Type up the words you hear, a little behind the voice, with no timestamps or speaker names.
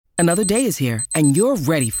Another day is here, and you're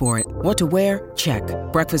ready for it. What to wear? Check.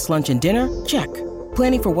 Breakfast, lunch, and dinner? Check.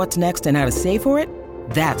 Planning for what's next and how to save for it?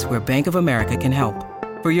 That's where Bank of America can help.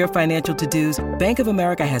 For your financial to-dos, Bank of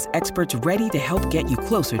America has experts ready to help get you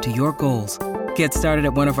closer to your goals. Get started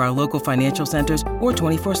at one of our local financial centers or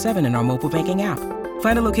 24/7 in our mobile banking app.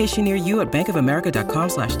 Find a location near you at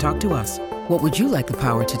bankofamerica.com/talktous. What would you like the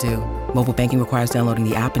power to do? Mobile banking requires downloading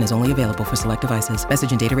the app and is only available for select devices.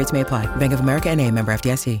 Message and data rates may apply. Bank of America N.A., member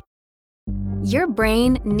FDIC. Your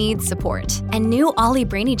brain needs support, and new Ollie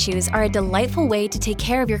Brainy Chews are a delightful way to take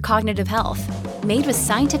care of your cognitive health. Made with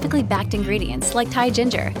scientifically backed ingredients like Thai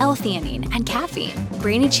ginger, L-theanine, and caffeine,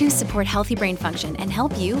 Brainy Chews support healthy brain function and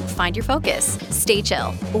help you find your focus, stay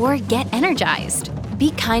chill, or get energized.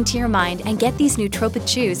 Be kind to your mind and get these nootropic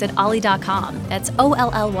chews at ollie.com. That's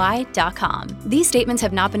OLLY.com. These statements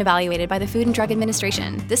have not been evaluated by the Food and Drug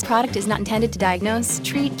Administration. This product is not intended to diagnose,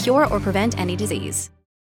 treat, cure, or prevent any disease.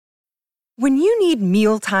 When you need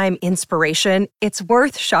mealtime inspiration, it's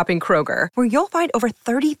worth shopping Kroger, where you'll find over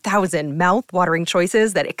 30,000 mouth-watering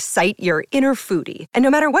choices that excite your inner foodie. And no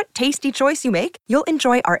matter what tasty choice you make, you'll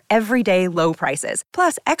enjoy our everyday low prices,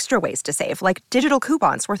 plus extra ways to save, like digital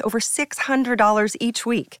coupons worth over $600 each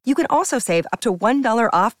week. You can also save up to $1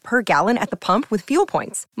 off per gallon at the pump with fuel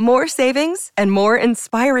points. More savings and more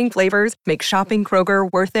inspiring flavors make shopping Kroger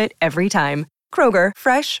worth it every time. Kroger,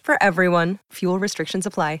 fresh for everyone. Fuel restrictions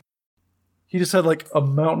apply. He just had like a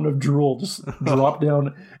mountain of drool just drop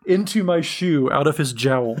down into my shoe out of his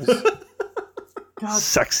jowls. God.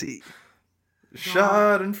 Sexy.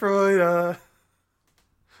 Schadenfreude.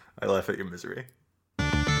 I laugh at your misery.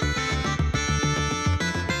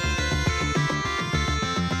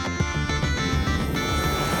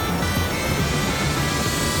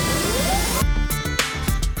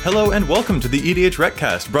 Hello and welcome to the EDH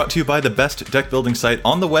Recast, brought to you by the best deck building site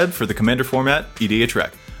on the web for the Commander format, EDH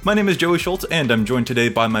Rec. My name is Joey Schultz, and I'm joined today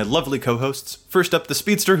by my lovely co-hosts. First up, the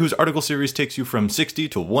Speedster, whose article series takes you from 60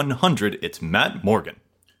 to 100. It's Matt Morgan.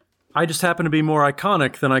 I just happen to be more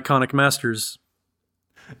iconic than Iconic Masters.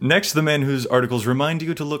 Next, the man whose articles remind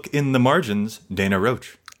you to look in the margins, Dana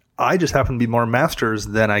Roach. I just happen to be more Masters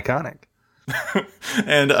than Iconic.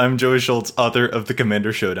 And I'm Joey Schultz, author of the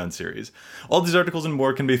Commander Showdown series. All these articles and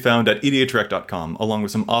more can be found at edhrec.com, along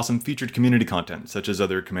with some awesome featured community content, such as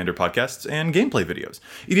other Commander podcasts and gameplay videos.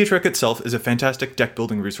 EDHREC itself is a fantastic deck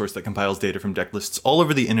building resource that compiles data from deck lists all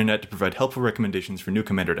over the internet to provide helpful recommendations for new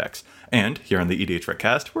Commander decks. And here on the EDHREC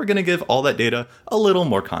cast, we're going to give all that data a little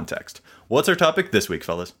more context. What's our topic this week,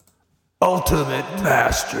 fellas? Ultimate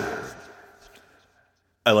Master.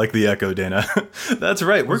 I like the echo, Dana. That's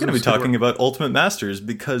right. We're going to be talking about Ultimate Masters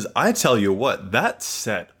because I tell you what, that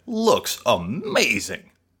set looks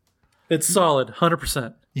amazing. It's solid,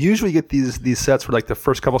 100%. You usually get these sets where like the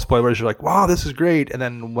first couple spoilers, you're like, wow, this is great. And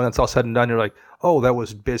then when it's all said and done, you're like, oh, that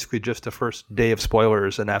was basically just the first day of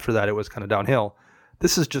spoilers. And after that, it was kind of downhill.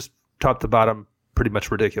 This is just top to bottom, pretty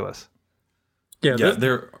much ridiculous. Yeah,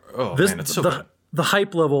 it's so good. The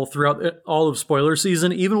hype level throughout all of spoiler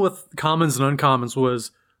season, even with commons and uncommons,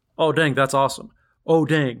 was, oh, dang, that's awesome. Oh,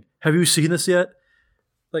 dang, have you seen this yet?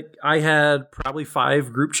 Like, I had probably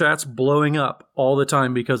 5 group chats blowing up all the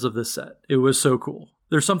time because of this set. It was so cool.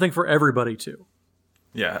 There's something for everybody, too.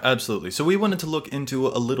 Yeah, absolutely. So we wanted to look into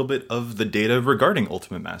a little bit of the data regarding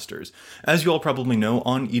Ultimate Masters. As you all probably know,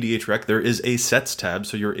 on EDH Rec, there is a Sets tab,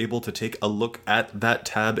 so you're able to take a look at that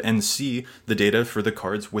tab and see the data for the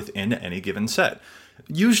cards within any given set.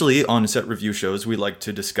 Usually on set review shows, we like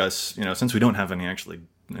to discuss, since we don't have any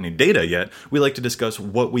data yet, we like to discuss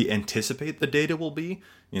what we anticipate the data will be.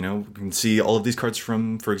 We can see all of these cards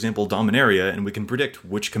from, for example, Dominaria, and we can predict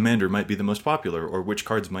which commander might be the most popular or which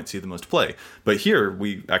cards might see the most play. But here,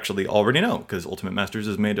 we actually already know, because Ultimate Masters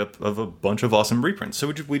is made up of a bunch of awesome reprints.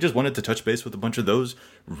 So we just wanted to touch base with a bunch of those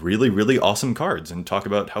really, really awesome cards and talk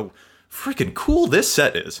about how freaking cool this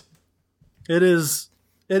set is. It is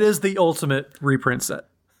the ultimate reprint set.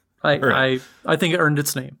 I think it earned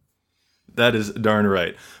its name. That is darn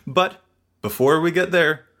right. But before we get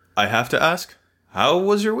there, I have to ask, how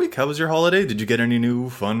was your week? How was your holiday? Did you get any new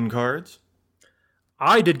fun cards?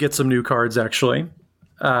 I did get some new cards, actually.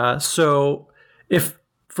 So if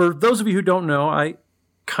for those of you who don't know, I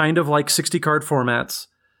kind of like 60-card formats.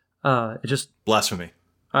 It just blasphemy.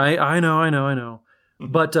 I know.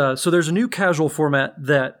 But so there's a new casual format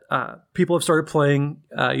that people have started playing.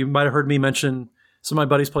 You might have heard me mention some of my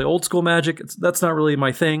buddies play old school Magic. That's not really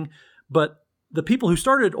my thing. But the people who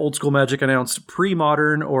started old school Magic announced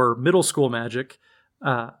pre-modern or middle school Magic,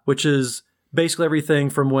 which is basically everything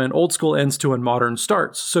from when old school ends to when modern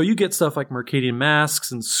starts. So you get stuff like Mercadian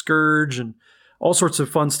Masks and Scourge and all sorts of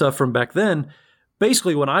fun stuff from back then.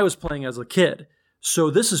 basically when I was playing as a kid. So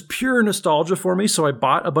this is pure nostalgia for me. So I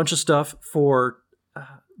bought a bunch of stuff for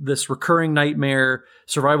this Recurring Nightmare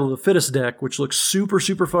Survival of the Fittest deck, which looks super,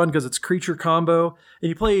 super fun because it's creature combo. And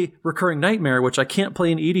you play Recurring Nightmare, which I can't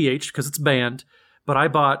play in EDH because it's banned. But I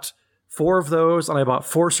bought 4 of those, and I bought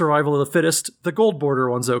 4 Survival of the Fittest, the gold border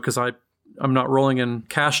ones, though, because I'm not rolling in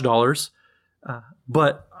cash dollars.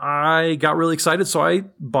 But I got really excited, so I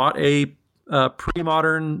bought a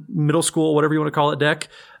pre-modern, middle school, whatever you want to call it, deck.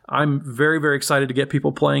 I'm very, very excited to get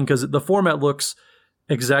people playing because the format looks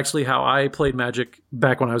exactly how I played Magic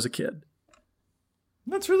back when I was a kid.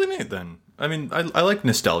 That's really neat, then. I mean, I like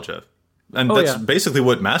nostalgia. And that's basically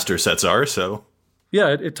what master sets are, so... Yeah,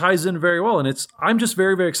 it ties in very well, and I'm just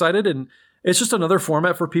very, very excited, and it's just another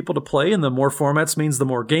format for people to play, and the more formats means the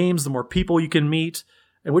more games, the more people you can meet,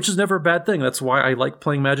 and which is never a bad thing. That's why I like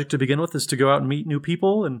playing Magic to begin with, is to go out and meet new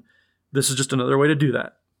people, and this is just another way to do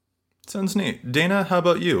that. Sounds neat. Dana, how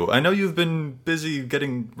about you? I know you've been busy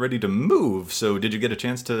getting ready to move, so did you get a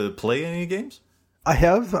chance to play any games? I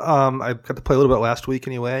have. I got to play a little bit last week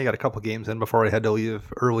anyway. I got a couple games in before I had to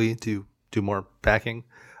leave early to do more packing.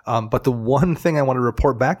 But the one thing I want to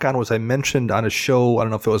report back on was I mentioned on a show, I don't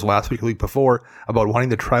know if it was last week or the week before, about wanting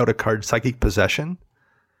to try out a card, Psychic Possession.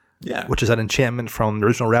 Yeah. Which is an enchantment from the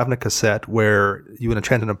original Ravnica set where you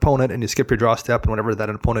enchant an opponent and you skip your draw step, and whenever that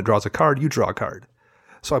opponent draws a card, you draw a card.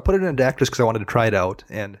 So I put it in a deck just because I wanted to try it out.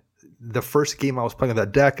 And the first game I was playing with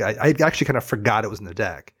that deck, I actually kind of forgot it was in the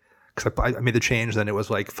deck because I made the change. Then it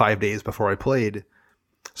was like 5 days before I played.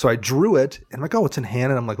 So I drew it, and I'm like, oh, it's in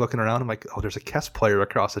hand. And I'm like looking around. I'm like, oh, there's a Kess player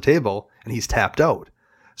across the table, and he's tapped out.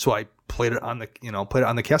 So I played it on the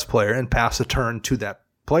Kess player and passed the turn to that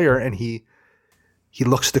player, and he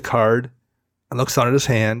looks at the card and looks down at his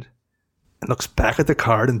hand and looks back at the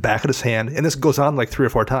card and back at his hand. And this goes on like 3 or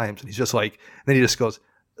 4 times. And he's just like, and then he just goes,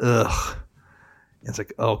 ugh. And it's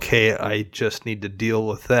like, okay, I just need to deal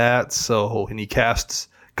with that. So, and he casts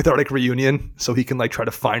Cathartic Reunion so he can like try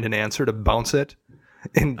to find an answer to bounce it.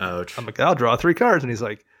 And ouch. I'm like, I'll draw 3 cards. And he's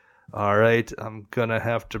like, all right, I'm going to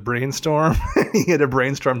have to brainstorm. He had to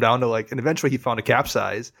brainstorm down to like, and eventually he found a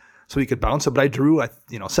capsize so he could bounce it. But I drew,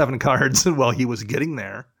 7 cards while he was getting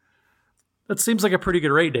there. That seems like a pretty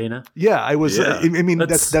good rate, Dana. Yeah, I was. Yeah. I mean,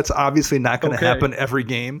 that's obviously not going to happen every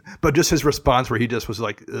game. But just his response where he just was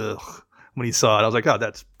like, ugh, when he saw it, I was like, oh,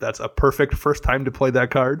 that's a perfect first time to play that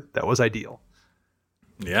card. That was ideal.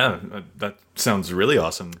 Yeah, that sounds really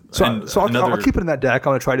awesome. So I'll keep it in that deck.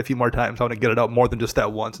 I'm going to try it a few more times. I want to get it out more than just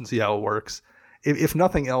that once and see how it works. If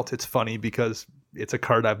nothing else, it's funny because it's a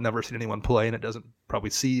card I've never seen anyone play, and it doesn't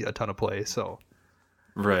probably see a ton of play. So,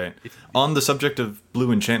 right. On the subject of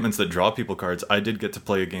blue enchantments that draw people cards, I did get to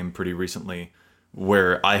play a game pretty recently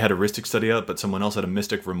where I had a Rhystic Study out, but someone else had a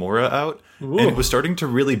Mystic Remora out. Ooh. And it was starting to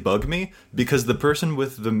really bug me because the person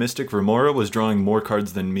with the Mystic Remora was drawing more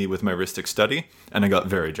cards than me with my Rhystic Study, and I got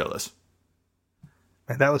very jealous.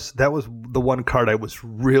 And that was the one card I was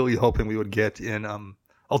really hoping we would get in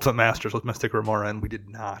Ultimate Masters with Mystic Remora, and we did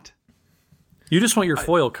not. You just want your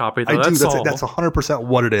foil copy, though. I do. That's 100%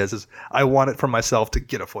 what it is I want it for myself to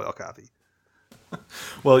get a foil copy.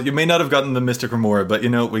 Well, you may not have gotten the Mystic Remora, but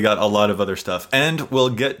we got a lot of other stuff. And we'll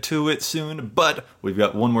get to it soon, but we've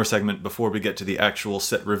got one more segment before we get to the actual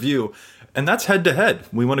set review. And that's head-to-head.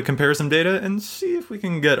 We want to compare some data and see if we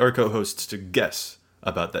can get our co-hosts to guess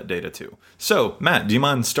about that data too. So, Matt, do you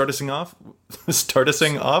mind starting off? That's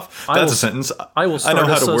a sentence. I will start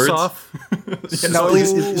us off.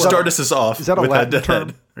 Start us off. Is that a Latin head-to-head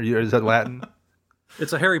term? Or is that Latin?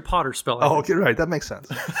 It's a Harry Potter spell. Oh, okay, right. That makes sense.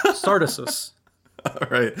 Startus. All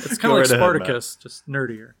right. It's kind of like Spartacus, just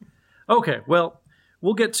nerdier. Okay, well,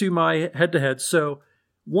 we'll get to my head-to-head. So,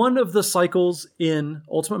 one of the cycles in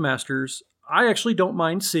Ultimate Masters, I actually don't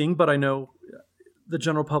mind seeing, but I know the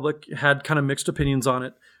general public had kind of mixed opinions on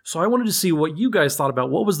it. So I wanted to see what you guys thought about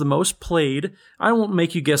what was the most played. I won't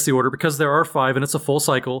make you guess the order because there are 5 and it's a full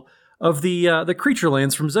cycle of the creature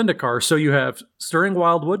lands from Zendikar. So you have Stirring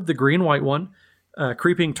Wildwood, the green-white one,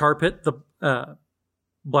 Creeping Tar Pit, the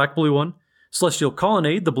black-blue one, Celestial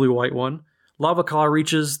Colonnade, the blue-white one, Lava Claw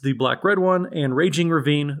Reaches, the black-red one, and Raging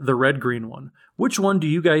Ravine, the red-green one. Which one do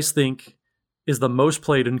you guys think is the most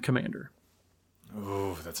played in Commander?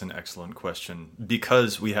 Oh, that's an excellent question.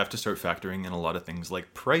 Because we have to start factoring in a lot of things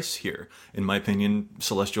like price here. In my opinion,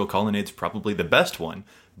 Celestial Colonnade's probably the best one,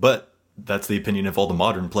 but that's the opinion of all the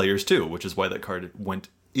modern players too, which is why that card went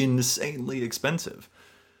insanely expensive.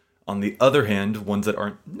 On the other hand, ones that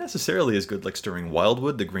aren't necessarily as good, like Stirring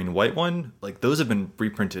Wildwood, the green-white one, like those have been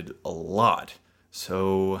reprinted a lot.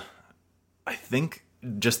 So I think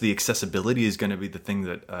just the accessibility is going to be the thing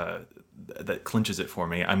that clinches it for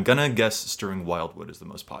me. I'm going to guess Stirring Wildwood is the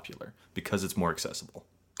most popular because it's more accessible.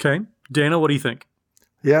 Okay. Dana, what do you think?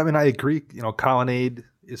 Yeah, I mean, I agree. Colonnade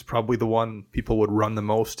is probably the one people would run the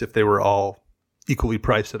most if they were all equally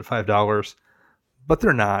priced at $5, but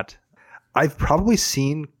they're not. I've probably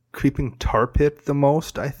seen Creeping Tar Pit the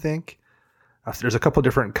most, I think. There's a couple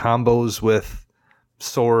different combos with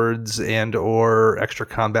swords and or extra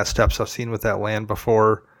combat steps I've seen with that land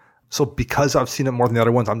before. So because I've seen it more than the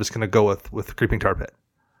other ones, I'm just going to go with Creeping Tar Pit.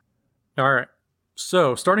 All right.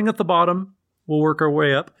 So starting at the bottom, we'll work our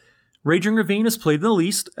way up. Raging Ravine is played the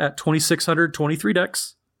least at 2,623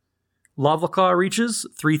 decks. Lava Claw reaches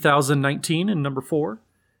 3,019 in number 4.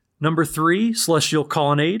 Number 3, Celestial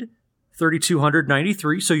Colonnade,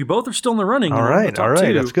 3,293. So you both are still in the running. All right,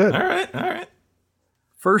 that's good. All right.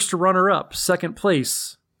 First runner-up, second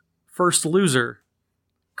place, first loser,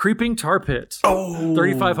 Creeping Tar Pit,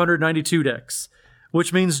 3,592 decks,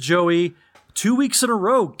 which means Joey, 2 weeks in a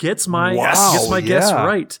row, gets my guess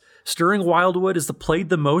right. Stirring Wildwood is played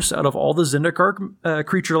the most out of all the Zendikar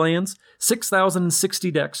creature lands,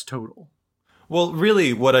 6,060 decks total. Well,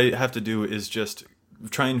 really, what I have to do is just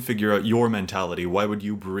try and figure out your mentality. Why would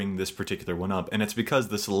you bring this particular one up? And it's because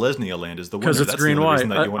the Selesnya land is the winner. Because it's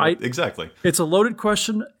green-white. Exactly. It's a loaded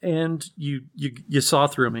question, and you saw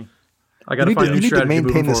through me. I got to find a new strategy. You need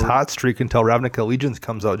to maintain this forward. hot streak until Ravnica Allegiance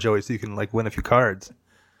comes out, Joey, so you can win a few cards.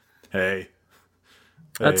 Hey.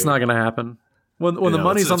 That's not going to happen. When the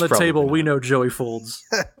money's on the table, we know Joey folds.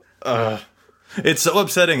 It's so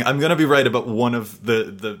upsetting. I'm going to be right about one of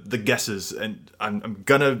the guesses, and I'm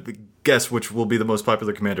going to guess which will be the most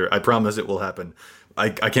popular commander. I promise it will happen. I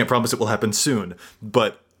can't promise it will happen soon,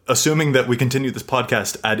 but assuming that we continue this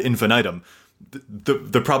podcast ad infinitum,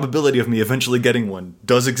 the probability of me eventually getting one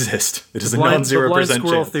does exist. It is a non-0% the blind chance.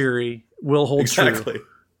 squirrel theory will hold true. Exactly.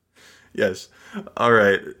 Yes. All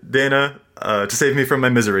right. Dana, to save me from my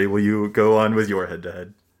misery, will you go on with your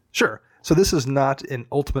head-to-head? Sure. So this is not an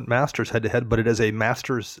Ultimate Masters head-to-head, but it is a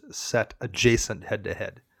Masters set adjacent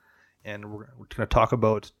head-to-head. And we're going to talk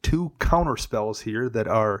about 2 counter spells here that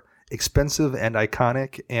are expensive and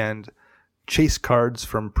iconic and chase cards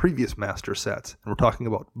from previous Master sets. And we're talking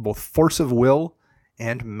about both Force of Will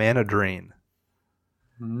and Mana Drain.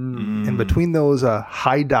 And between those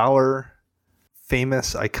high dollar,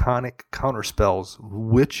 famous, iconic counter spells,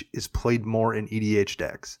 which is played more in EDH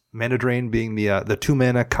decks? Mana Drain being the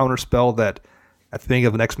 2-mana counter spell that at the beginning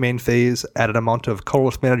of the next main phase, add an amount of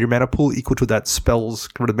colorless mana to your mana pool equal to that spell's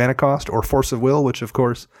converted mana cost, or Force of Will, which of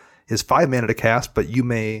course is 5 mana to cast, but you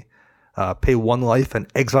may pay 1 life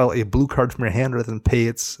and exile a blue card from your hand rather than pay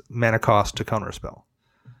its mana cost to counter a spell.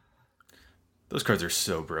 Those cards are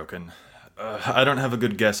so broken. I don't have a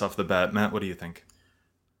good guess off the bat. Matt, what do you think?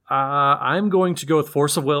 I'm going to go with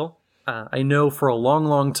Force of Will. I know for a long,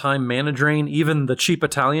 long time, Mana Drain, even the cheap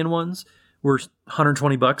Italian ones, were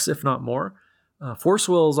 $120, if not more. Force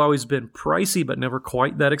Will has always been pricey, but never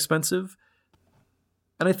quite that expensive.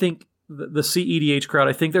 And I think the CEDH crowd,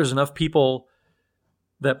 I think there's enough people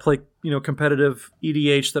that play, competitive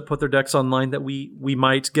EDH that put their decks online that we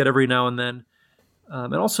might get every now and then.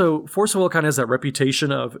 And also, Force of Will kind of has that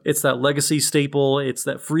reputation of it's that legacy staple, it's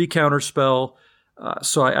that free counter spell.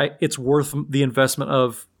 So it's worth the investment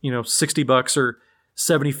of $60 or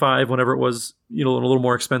 $75 whenever it was a little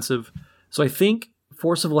more expensive. So I think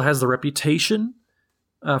Force of Will has the reputation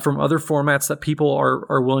from other formats that people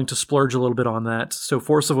are willing to splurge a little bit on that. So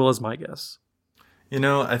Force of Will is my guess.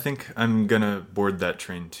 I think I'm gonna board that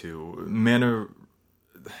train too. Mana.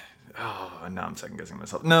 Oh, now I'm second guessing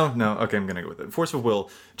myself. No. Okay, I'm gonna go with it. Force of Will,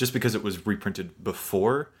 just because it was reprinted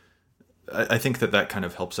before. I think that kind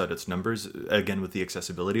of helps out its numbers again with the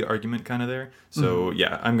accessibility argument kind of there. So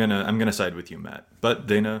yeah, I'm gonna side with you, Matt. But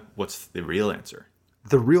Dana, what's the real answer?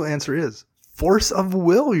 The real answer is Force of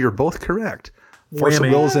Will. You're both correct. Force of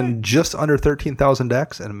Will is in just under 13,000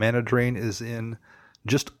 decks, and Mana Drain is in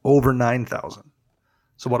just over 9,000.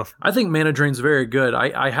 So I think Mana Drain's very good.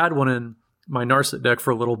 I had one in my Narset deck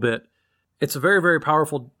for a little bit. It's a very, very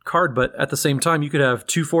powerful card, but at the same time, you could have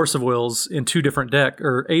 2 Force of Wills in 2 different decks,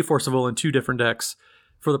 or a Force of Will in 2 different decks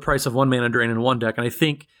for the price of 1 Mana Drain in 1 deck. And I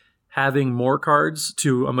think having more cards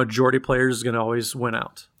to a majority of players is going to always win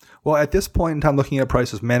out. Well, at this point in time, looking at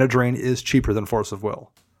prices, Mana Drain is cheaper than Force of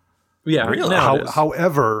Will. Yeah, really?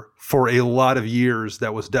 However, for a lot of years,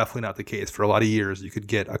 that was definitely not the case. For a lot of years, you could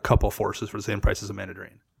get a couple Forces for the same price as a Mana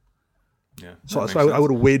Drain. Yeah. So I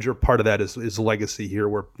would wager part of that is legacy here,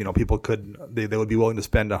 where people could they would be willing to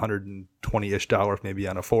spend $120-ish maybe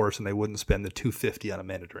on a Force, and they wouldn't spend the $250 on a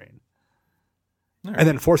Mana Drain. Right. And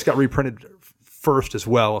then Force got reprinted first as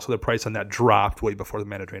well, so the price on that dropped way before the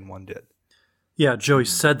Mana Drain one did. Yeah, Joey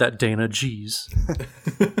said that, Dana. Jeez.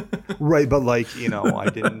 Right, but like, you know, I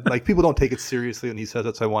didn't like people don't take it seriously when he says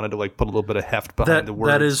it, so I wanted to like put a little bit of heft behind the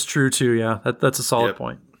words. That is true too. Yeah, that's a solid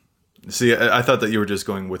point. See, I thought that you were just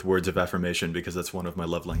going with words of affirmation because that's one of my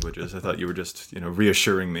love languages. I thought you were just,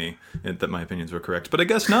 reassuring me that my opinions were correct. But I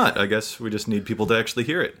guess not. I guess we just need people to actually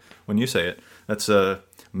hear it when you say it. That's,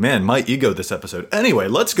 man, my ego this episode. Anyway,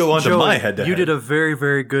 let's go on to my head-to-head. You did a very,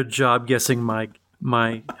 very good job guessing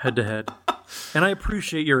my head-to-head. And I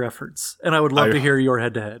appreciate your efforts. And I would love to hear your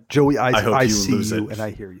head-to-head. Joey, I hope you see lose you it. and I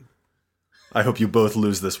hear you. I hope you both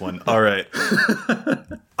lose this one. All right.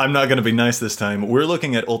 I'm not going to be nice this time. We're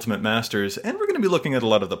looking at Ultimate Masters, and we're going to be looking at a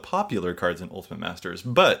lot of the popular cards in Ultimate Masters.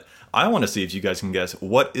 But I want to see if you guys can guess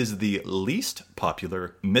what is the least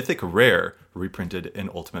popular Mythic Rare reprinted in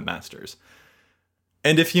Ultimate Masters.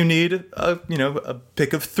 And if you need a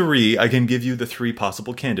pick of 3, I can give you the 3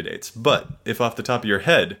 possible candidates. But if off the top of your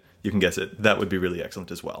head you can guess it, that would be really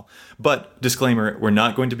excellent as well. But, disclaimer, we're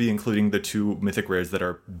not going to be including the 2 Mythic Rares that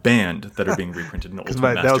are banned that are being reprinted in Ultimate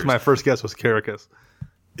Masters. That was my first guess, was Karakas.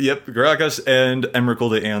 Yep, Karakas and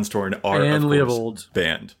Emrakul the Aeon's Torn are, and of Leovold. course,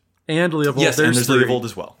 banned. And Leovold. Yes, and there's 3. Leovold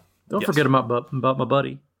as well. Don't forget about my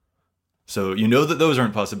buddy. So you know that those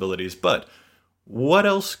aren't possibilities, but what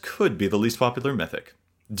else could be the least popular Mythic?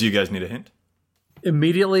 Do you guys need a hint?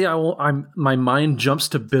 Immediately, my mind jumps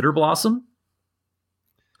to Bitter Blossom.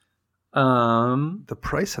 The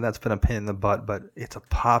price on that's been a pain in the butt, but it's a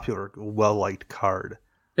popular, well-liked card.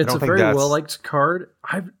 It's a very well-liked card.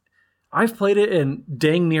 I've played it in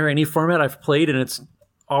dang near any format I've played, and it's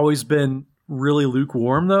always been really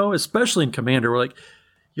lukewarm, though, especially in Commander, where like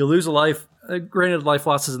you lose a life. Granted, life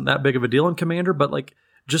loss isn't that big of a deal in Commander, but like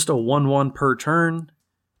just a 1/1 per turn,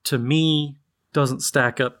 to me, doesn't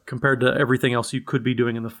stack up compared to everything else you could be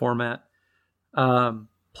doing in the format. Platinum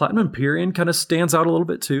Empyrean kind of stands out a little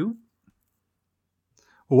bit, too.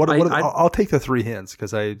 I'll take the 3 hints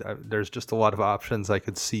because there's just a lot of options I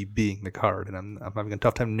could see being the card, and I'm having a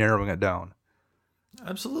tough time narrowing it down.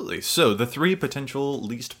 Absolutely. So the 3 potential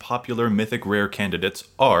least popular Mythic Rare candidates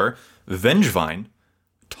are Vengevine,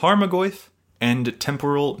 Tarmogoyf, and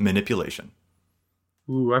Temporal Manipulation.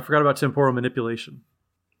 Ooh, I forgot about Temporal Manipulation.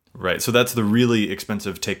 Right, so that's the really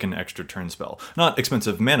expensive take an extra turn spell. Not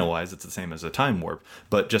expensive mana-wise, it's the same as a Time Warp,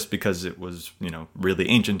 but just because it was, really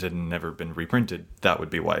ancient and never been reprinted, that would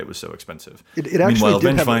be why it was so expensive. It actually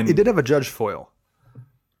did have a Judge foil.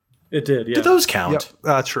 It did, yeah. Do those count? Yep,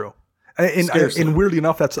 that's true. And weirdly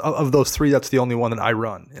enough, that's of those 3, that's the only one that I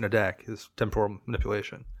run in a deck, is Temporal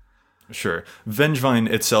Manipulation. Sure. Vengevine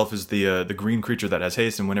itself is the green creature that has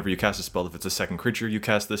haste, and whenever you cast a spell, if it's a second creature you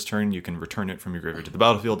cast this turn, you can return it from your graveyard to the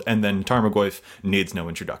battlefield, and then Tarmogoyf needs no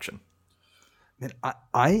introduction. Man,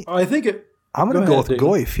 I think it... I'm going to go with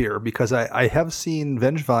Goyf here, because I have seen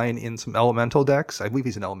Vengevine in some Elemental decks. I believe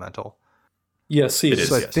he's an Elemental. Yes, he is.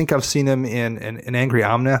 So I think I've seen him in an Angry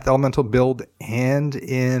Omnath Elemental build, and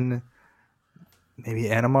in maybe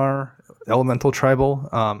Animar Elemental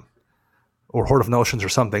Tribal. Or Horde of Notions or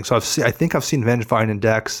something. So I think I've seen Vengevine in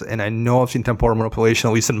decks, and I know I've seen Temporal Manipulation,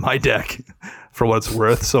 at least in my deck, for what it's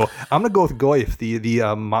worth. So I'm going to go with Goyf.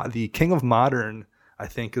 The King of Modern, I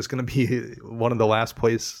think, is going to be one of the last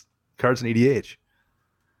place cards in EDH.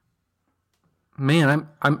 Man,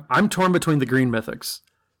 I'm torn between the green mythics.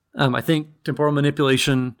 I think Temporal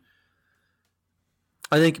Manipulation.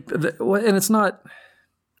 I think, and it's not.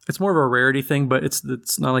 It's more of a rarity thing, but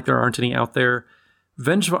it's not like there aren't any out there.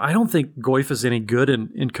 Vengevine, I don't think Goyf is any good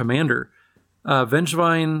in Commander.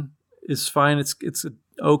 Vengevine is fine. It's an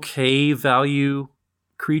okay value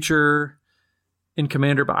creature in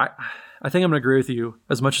Commander, but I think I'm going to agree with you.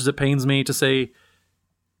 As much as it pains me to say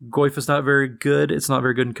Goyf is not very good, it's not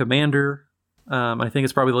very good in Commander. I think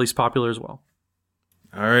it's probably the least popular as well.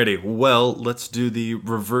 Alrighty, well, let's do the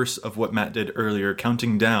reverse of what Matt did earlier,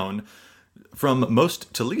 counting down from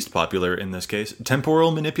most to least popular in this case.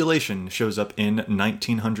 Temporal Manipulation shows up in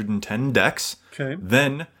 1910 decks. Okay.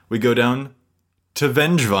 Then we go down to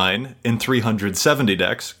Vengevine in 370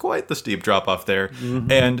 decks. Quite the steep drop off there.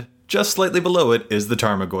 Mm-hmm. And just slightly below it is the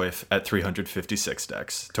Tarmogoyf at 356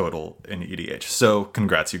 decks total in EDH. So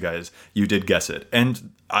congrats, you guys. You did guess it.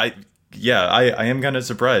 And I am kind of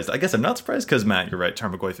surprised. I guess I'm not surprised because, Matt, you're right.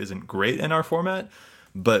 Tarmogoyf isn't great in our format.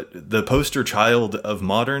 But the poster child of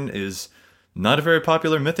Modern is not a very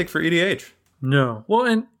popular mythic for EDH. No. Well,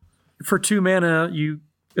 and for 2 mana,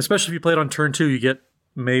 especially if you play it on turn 2, you get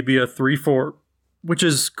maybe a 3/4, which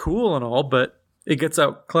is cool and all, but it gets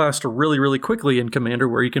outclassed really, really quickly in Commander,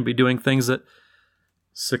 where you can be doing things at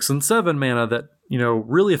 6 and 7 mana that,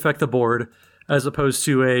 really affect the board, as opposed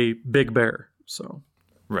to a big bear. So.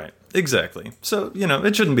 Right, exactly. So,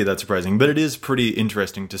 it shouldn't be that surprising, but it is pretty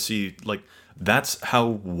interesting to see, like, that's how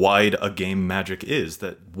wide a game Magic is,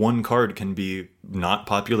 that one card can be not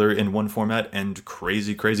popular in one format and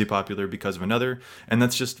crazy, crazy popular because of another, and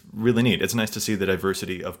that's just really neat. It's nice to see the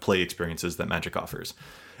diversity of play experiences that Magic offers.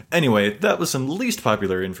 Anyway, that was some least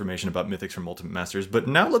popular information about Mythics from Ultimate Masters, but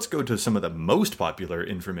now let's go to some of the most popular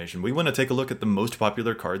information. We want to take a look at the most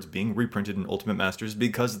popular cards being reprinted in Ultimate Masters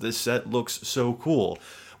because this set looks so cool.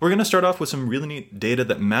 We're going to start off with some really neat data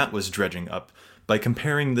that Matt was dredging up by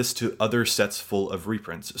comparing this to other sets full of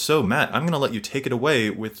reprints. So, Matt, I'm going to let you take it away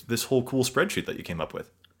with this whole cool spreadsheet that you came up with.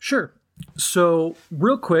 Sure. So,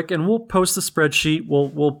 real quick, and we'll post the spreadsheet.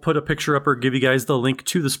 We'll put a picture up or give you guys the link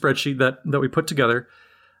to the spreadsheet that we put together.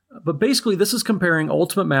 But basically, this is comparing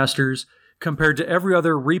Ultimate Masters compared to every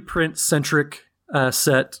other reprint-centric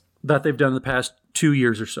set that they've done in the past 2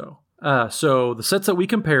 years or so. So, the sets that we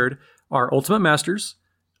compared are Ultimate Masters,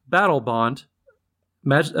 Battle Bond,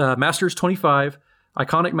 Masters 25,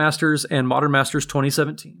 Iconic Masters, and Modern Masters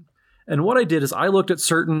 2017. And what I did is I looked at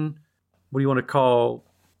certain, what do you want to call,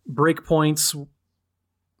 breakpoints,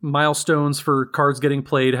 milestones for cards getting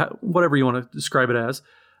played, whatever you want to describe it as,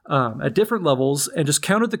 at different levels, and just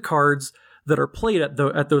counted the cards that are played at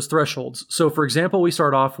those thresholds. So, for example, we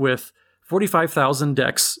start off with 45,000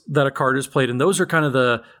 decks that a card is played, and those are kind of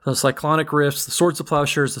the Cyclonic Rifts, the Swords of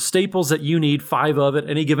Plowshares, the staples that you need 5 of at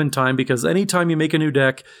any given time, because anytime you make a new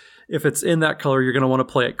deck, if it's in that color, you're going to want to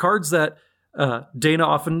play it. Cards that Dana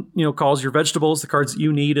often calls your vegetables, the cards that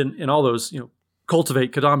you need, and all those,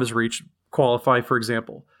 Cultivate, Kadamba's Reach qualify, for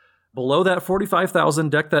example. Below that 45,000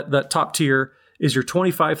 deck, that top tier is your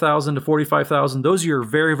 25,000 to 45,000. Those are your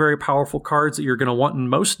very, very powerful cards that you're going to want in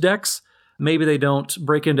most decks. Maybe they don't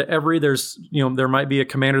break into every. There might be a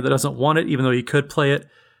commander that doesn't want it, even though he could play it.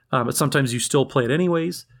 But sometimes you still play it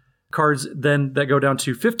anyways. Cards then that go down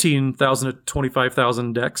to 15,000 to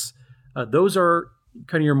 25,000 decks. Those are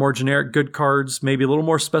kind of your more generic good cards, maybe a little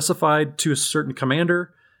more specified to a certain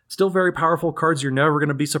commander. Still very powerful cards you're never going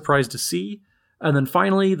to be surprised to see. And then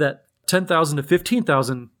finally, that 10,000 to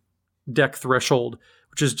 15,000 deck threshold,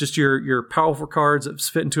 which is just your powerful cards that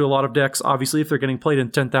fit into a lot of decks, obviously, if they're getting played in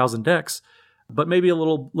 10,000 decks, but maybe a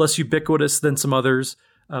little less ubiquitous than some others,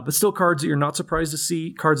 but still cards that you're not surprised to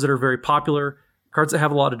see, cards that are very popular, cards that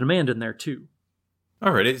have a lot of demand in there, too.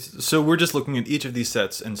 Alrighty, so we're just looking at each of these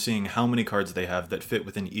sets and seeing how many cards they have that fit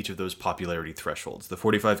within each of those popularity thresholds. The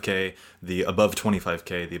 45K, the above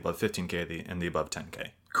 25K, the above 15K, and the above 10K.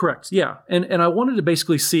 Correct, yeah. And I wanted to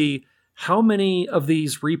basically see how many of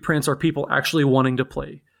these reprints are people actually wanting to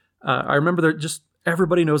play. I remember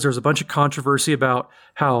everybody knows there's a bunch of controversy about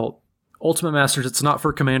how Ultimate Masters, it's not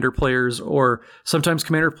for Commander players, or sometimes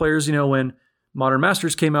Commander players, when Modern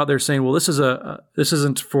Masters came out, they're saying, well, this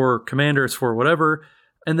isn't for Commander, it's for whatever.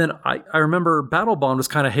 And then I remember Battle Bond was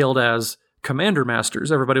kind of hailed as Commander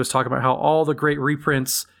Masters. Everybody was talking about how all the great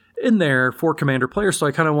reprints in there for Commander players. So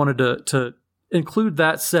I kind of wanted to include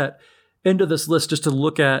that set into this list just to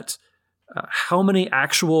look at how many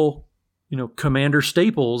actual, Commander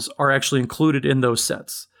staples are actually included in those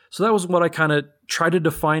sets. So that was what I kind of tried to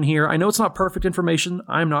define here. I know it's not perfect information.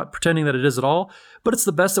 I'm not pretending that it is at all, but it's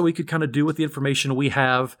the best that we could kind of do with the information we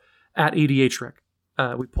have at EDHREC.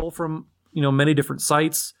 We pull from, many different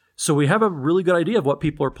sites, so we have a really good idea of what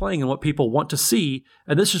people are playing and what people want to see,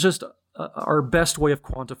 and this is just our best way of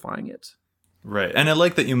quantifying it. Right, and I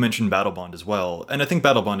like that you mentioned Battle Bond as well, and I think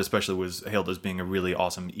Battle Bond especially was hailed as being a really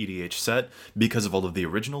awesome EDH set because of all of the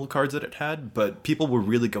original cards that it had, but people were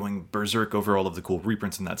really going berserk over all of the cool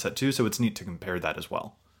reprints in that set too, so it's neat to compare that as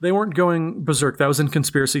well. They weren't going berserk, that was in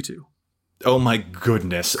Conspiracy 2. Oh my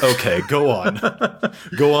goodness, okay, go on.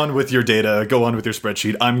 Go on with your data, go on with your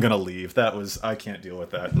spreadsheet, I'm gonna leave. I can't deal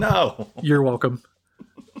with that. No! You're welcome.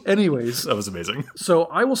 Anyways. That was amazing. So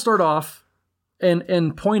I will start off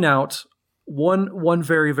and point out one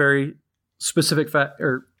very, very specific fact,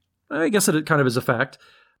 or I guess it kind of is a fact,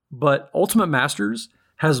 but Ultimate Masters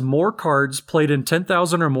has more cards played in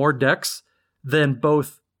 10,000 or more decks than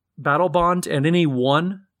both Battle Bond and any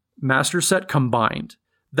one Master set combined.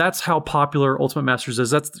 That's how popular Ultimate Masters is.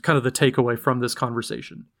 That's kind of the takeaway from this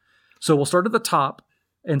conversation. So we'll start at the top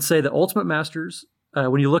and say that Ultimate Masters,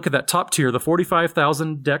 when you look at that top tier, the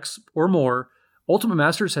 45,000 decks or more, Ultimate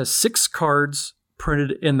Masters has 6 cards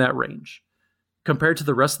printed in that range. Compared to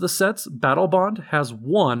the rest of the sets, Battle Bond has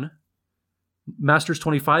 1, Masters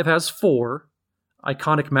 25 has 4,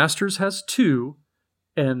 Iconic Masters has 2,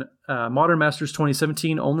 and Modern Masters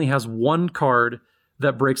 2017 only has 1 card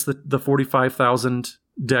that breaks the 45,000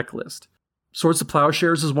 deck list. Swords of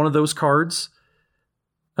Plowshares is one of those cards.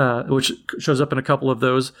 which shows up in a couple of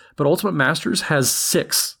those. But Ultimate Masters has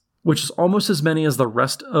 6, which is almost as many as the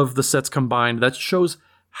rest of the sets combined. That shows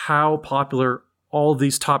how popular all of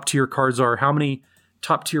these top tier cards are, how many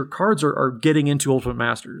top tier cards are getting into Ultimate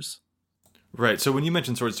Masters. Right, so when you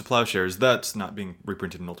mentioned Swords to Plowshares, that's not being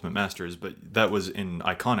reprinted in Ultimate Masters, but that was in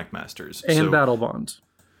Iconic Masters. And Battle Bond.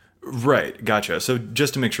 Right, gotcha. So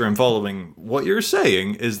just to make sure I'm following, what you're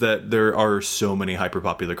saying is that there are so many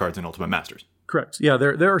hyper-popular cards in Ultimate Masters. Correct. Yeah,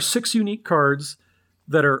 there are 6 unique cards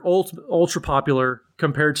that are ultra popular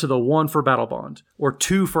compared to the 1 for Battle Bond, or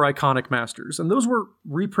 2 for Iconic Masters. And those were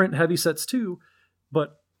reprint heavy sets too,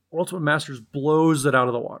 but Ultimate Masters blows it out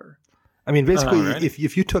of the water. I mean, basically,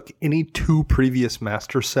 if you took any 2 previous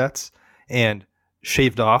Master sets and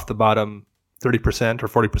shaved off the bottom 30% or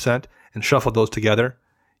 40% and shuffled those together,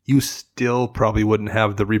 you still probably wouldn't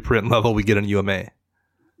have the reprint level we get in UMA.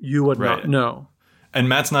 You would not, no. And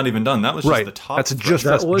Matt's not even done. That was just the top. That's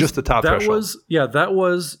just the top threshold. That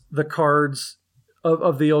was the cards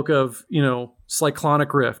of the ilk of,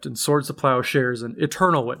 Cyclonic Rift and Swords to Plowshares and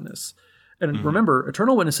Eternal Witness. And remember,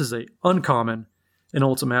 Eternal Witness is a uncommon in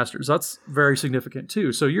Ultimate Masters. That's very significant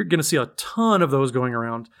too. So you're going to see a ton of those going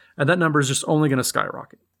around, and that number is just only going to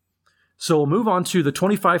skyrocket. So we'll move on to the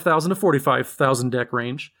 25,000 to 45,000 deck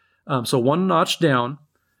range. So one notch down.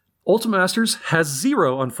 Ultimate Masters has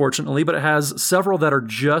 0, unfortunately, but it has several that are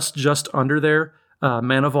just under there.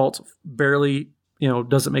 Mana Vault barely,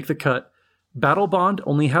 doesn't make the cut. Battle Bond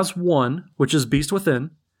only has 1, which is Beast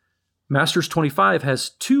Within. Masters 25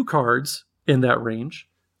 has 2 cards in that range.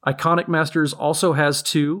 Iconic Masters also has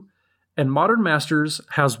 2, and Modern Masters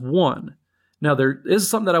has 1. Now, there is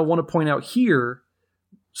something that I want to point out here.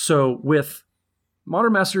 So with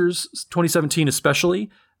Modern Masters 2017 especially,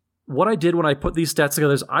 what I did when I put these stats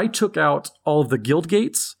together is I took out all of the guild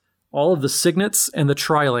gates, all of the signets, and the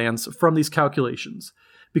tri-lands from these calculations.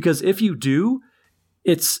 Because if you do,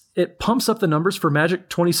 it pumps up the numbers for Magic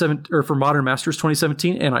 27 or for Modern Masters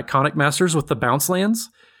 2017 and Iconic Masters with the bounce lands.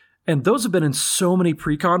 And those have been in so many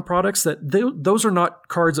pre-con products that those are not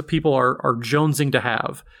cards that people are jonesing to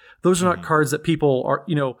have. Those are not cards that people are,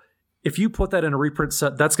 if you put that in a reprint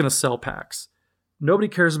set, that's going to sell packs. Nobody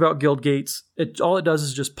cares about guild gates. All it does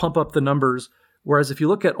is just pump up the numbers. Whereas if you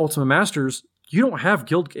look at Ultimate Masters, you don't have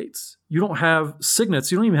guild gates. You don't have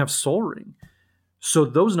signets. You don't even have Soul Ring. So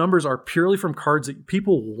those numbers are purely from cards that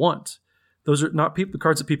people want. Those are not the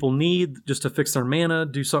cards that people need just to fix their mana,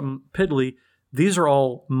 do something piddly. These are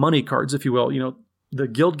all money cards, if you will. The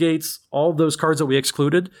guild gates, all those cards that we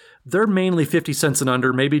excluded, they're mainly 50 cents and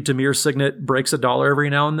under. Maybe Dimir Signet breaks $1 every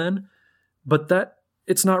now and then. But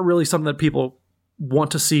it's not really something that people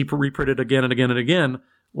want to see reprinted again and again and again,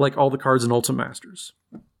 like all the cards in Ultimate Masters.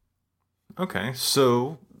 Okay,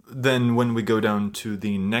 so then when we go down to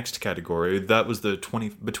the next category, that was the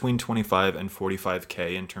between 25 and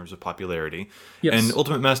 45K in terms of popularity. Yes. And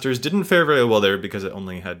Ultimate Masters didn't fare very well there because it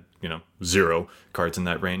only had, 0 cards in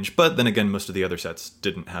that range. But then again, most of the other sets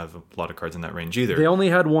didn't have a lot of cards in that range either. They only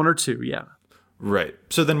had 1 or 2, yeah. Right.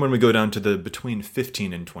 So then when we go down to the between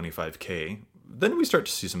 15 and 25K, then we start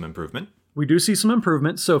to see some improvement. We do see some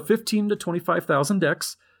improvement. So 15 to 25,000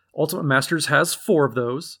 decks. Ultimate Masters has 4 of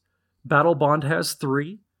those. Battle Bond has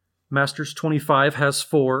 3. Masters 25 has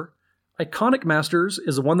 4. Iconic Masters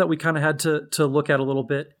is the one that we kind of had to look at a little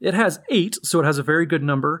bit. It has 8, so it has a very good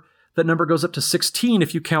number. That number goes up to 16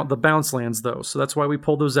 if you count the bounce lands, though. So that's why we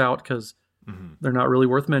pulled those out, because they're not really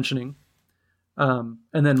worth mentioning. And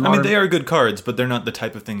then they are good cards, but they're not the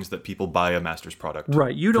type of things that people buy a Masters product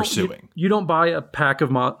right. You don't buy a pack of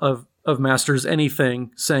Masters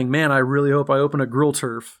anything saying, man, I really hope I open a Gruul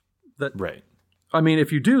Turf. Right. I mean,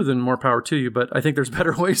 if you do, then more power to you, but I think there's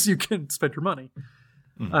better ways you can spend your money.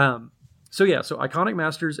 So Iconic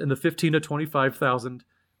Masters in the 15 to 25,000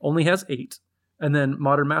 only has 8. And then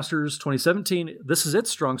Modern Masters 2017, this is its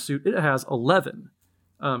strong suit. It has 11.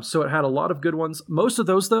 So it had a lot of good ones. Most of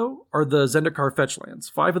those, though, are the Zendikar fetch lands.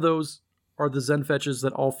 5 of those are the Zen fetches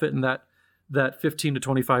that all fit in that 15 to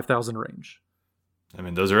 25,000 range. I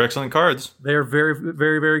mean, those are excellent cards. They are very,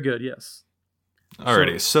 very, very good, yes.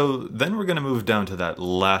 Alrighty, so then we're going to move down to that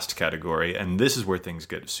last category, and this is where things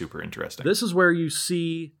get super interesting. This is where you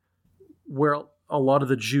see where a lot of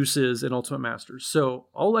the juice is in Ultimate Masters. So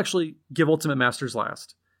I'll actually give Ultimate Masters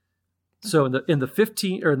last. So in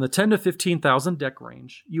the 10 to 15,000 deck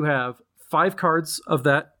range, you have 5 cards of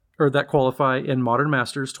that qualify in Modern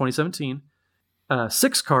Masters 2017,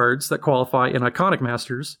 6 cards that qualify in Iconic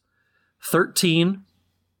Masters, 13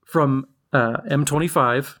 from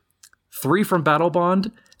M25. 3 from Battle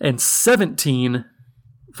Bond, and 17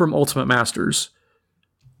 from Ultimate Masters.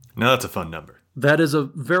 Now that's a fun number. That is a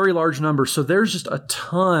very large number. So there's just a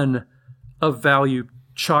ton of value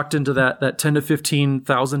chalked into that 10 to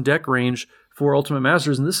 15,000 deck range for Ultimate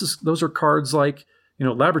Masters. And those are cards like,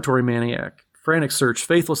 Laboratory Maniac, Frantic Search,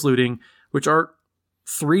 Faithless Looting, which are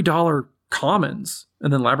 $3 commons,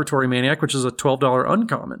 and then Laboratory Maniac, which is a $12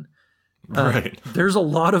 uncommon. Right. There's a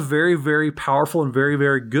lot of very, very powerful and very,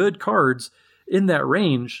 very good cards in that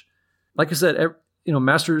range. Like I said,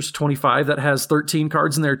 Masters 25 that has 13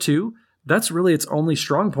 cards in there too. That's really its only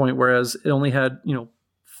strong point, whereas it only had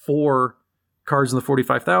 4 cards in the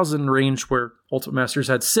 45,000 range, where Ultimate Masters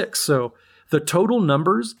had 6. So the total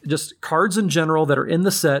numbers, just cards in general that are in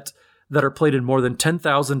the set that are played in more than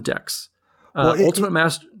 10,000 decks. Ultimate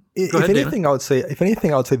Master. If anything, I would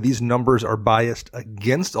say these numbers are biased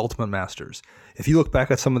against Ultimate Masters. If you look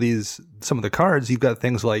back at some of the cards, you've got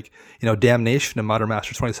things like, Damnation in Modern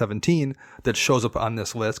Masters 2017 that shows up on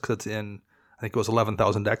this list because it's in, I think it was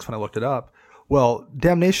 11,000 decks when I looked it up. Well,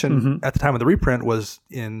 Damnation at the time of the reprint was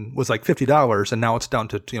like $50, and now it's down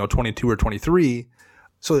to 22 or 23.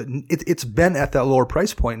 So it's been at that lower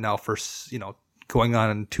price point now for going on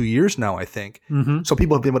in 2 years now, I think. Mm-hmm. So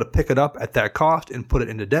people have been able to pick it up at that cost and put it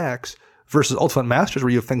into decks versus Ultimate Masters, where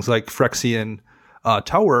you have things like Phyrexian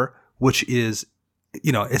Tower, which is,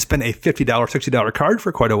 it's been a $50, $60 card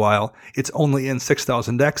for quite a while. It's only in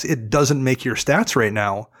 6,000 decks. It doesn't make your stats right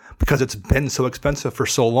now because it's been so expensive for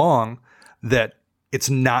so long that it's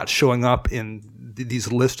not showing up in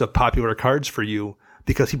these lists of popular cards for you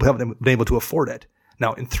because people haven't been able to afford it.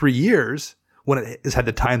 Now, in 3 years, when it has had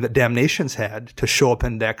the time that Damnation's had to show up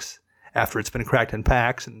in decks after it's been cracked in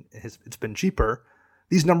packs and it's been cheaper,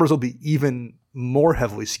 these numbers will be even more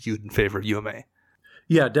heavily skewed in favor of UMA.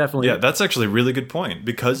 Yeah, definitely. Yeah, that's actually a really good point.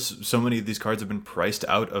 Because so many of these cards have been priced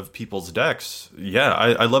out of people's decks. Yeah,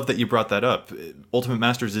 I love that you brought that up. Ultimate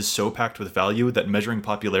Masters is so packed with value that measuring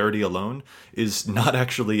popularity alone is not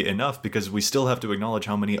actually enough, because we still have to acknowledge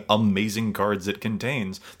how many amazing cards it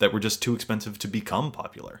contains that were just too expensive to become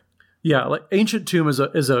popular. Yeah, like Ancient Tomb is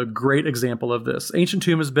a great example of this. Ancient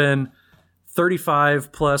Tomb has been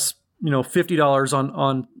 $35 plus, $50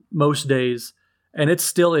 on most days, and it's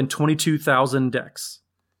still in 22,000 decks.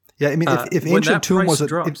 Yeah, I mean, if Ancient Tomb was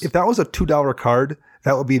if that was a $2 card,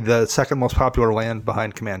 that would be the second most popular land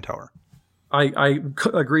behind Command Tower. I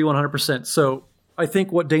agree 100%. So I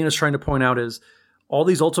think what Dana's trying to point out is all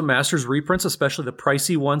these Ultimate Masters reprints, especially the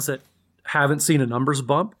pricey ones that haven't seen a numbers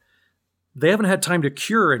bump, they haven't had time to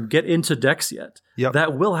cure and get into decks yet. Yep.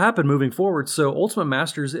 That will happen moving forward. So Ultimate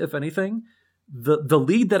Masters, if anything, the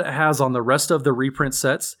lead that it has on the rest of the reprint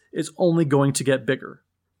sets is only going to get bigger.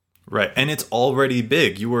 Right, and it's already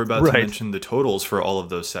big. You were about to mention the totals for all of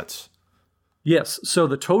those sets. Yes, so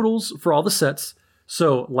the totals for all the sets.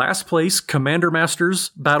 So last place, Commander Masters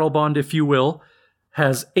Battle Bond, if you will,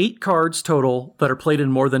 has 8 cards total that are played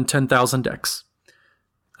in more than 10,000 decks.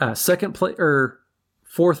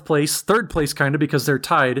 Fourth place, third place kind of, because they're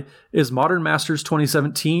tied, is Modern Masters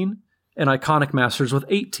 2017 and Iconic Masters with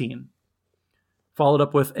 18. Followed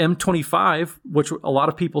up with M25, which a lot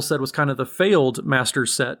of people said was kind of the failed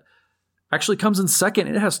Masters set, actually comes in second.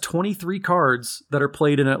 It has 23 cards that are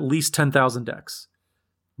played in at least 10,000 decks.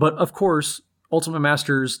 But of course, Ultimate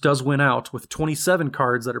Masters does win out with 27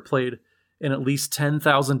 cards that are played in at least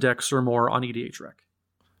 10,000 decks or more on EDHREC.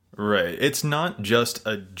 Right. It's not just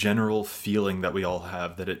a general feeling that we all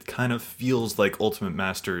have that it kind of feels like Ultimate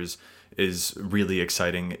Masters is really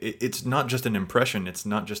exciting. It's not just an impression. It's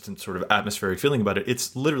not just a sort of atmospheric feeling about it.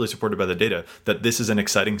 It's literally supported by the data that this is an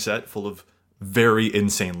exciting set full of very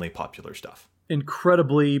insanely popular stuff.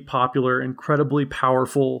 Incredibly popular, incredibly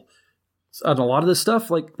powerful. And a lot of this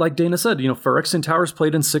stuff, like Dana said, Phyrexian Tower's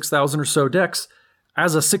played in 6,000 or so decks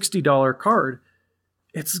as a $60 card.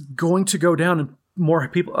 It's going to go down in more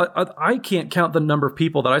people. I can't count the number of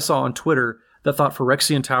people that I saw on Twitter that thought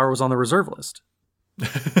Phyrexian Tower was on the reserve list.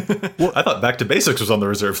 Well, I thought Back to Basics was on the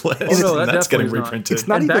reserve list. Oh, no, that's getting reprinted. It's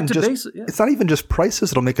not even just prices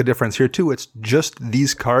that'll make a difference here too. It's just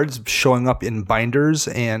these cards showing up in binders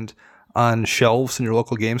and on shelves in your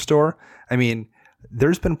local game store. I mean,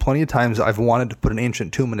 there's been plenty of times I've wanted to put an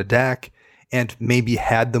Ancient Tomb in a deck and maybe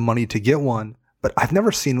had the money to get one, but I've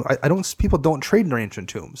never seen. People don't trade in their Ancient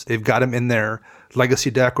Tombs. They've got them in their Legacy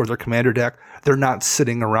deck or their Commander deck. They're not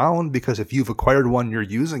sitting around because if you've acquired one, you're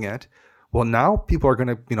using it. Well, now people are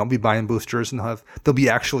going to, be buying boosters and there'll be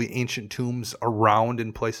actually Ancient Tombs around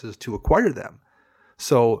in places to acquire them.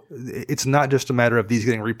 So it's not just a matter of these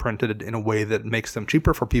getting reprinted in a way that makes them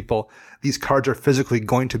cheaper for people. These cards are physically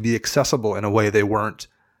going to be accessible in a way they weren't,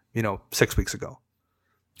 6 weeks ago.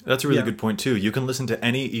 That's a really good point, too. You can listen to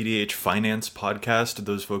any EDH finance podcast,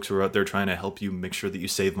 those folks who are out there trying to help you make sure that you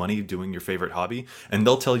save money doing your favorite hobby, and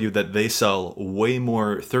they'll tell you that they sell way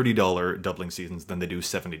more $30 doubling seasons than they do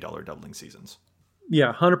 $70 doubling seasons.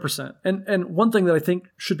 Yeah, 100%. And one thing that I think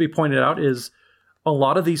should be pointed out is a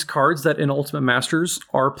lot of these cards that in Ultimate Masters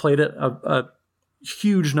are played at a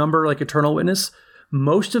huge number, like Eternal Witness,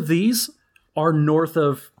 most of these are north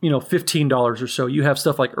of, $15 or so. You have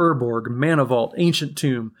stuff like Urborg, Mana Vault, Ancient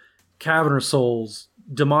Tomb, Cavern of Souls,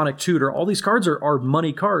 Demonic Tutor. All these cards are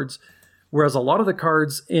money cards, whereas a lot of the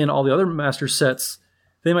cards in all the other Master sets,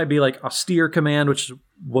 they might be like Austere Command, which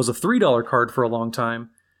was a $3 card for a long time,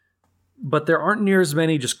 but there aren't near as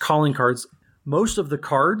many just calling cards. Most of the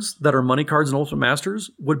cards that are money cards in Ultimate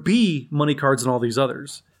Masters would be money cards in all these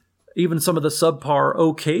others. Even some of the subpar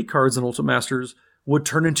okay cards in Ultimate Masters would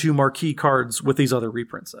turn into marquee cards with these other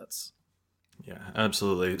reprint sets. Yeah,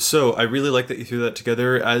 absolutely. So I really like that you threw that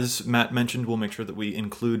together. As Matt mentioned, we'll make sure that we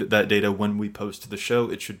include that data when we post the show.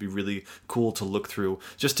 It should be really cool to look through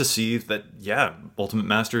just to see that, Ultimate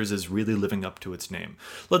Masters is really living up to its name.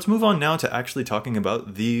 Let's move on now to actually talking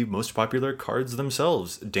about the most popular cards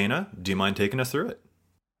themselves. Dana, do you mind taking us through it?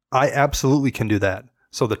 I absolutely can do that.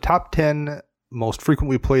 So the top 10 most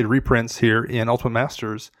frequently played reprints here in Ultimate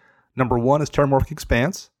Masters. Number 1 is Terramorphic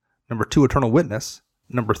Expanse. Number 2, Eternal Witness.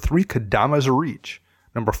 Number 3, Kadama's Reach.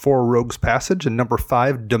 Number 4, Rogue's Passage. And number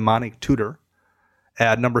 5, Demonic Tutor.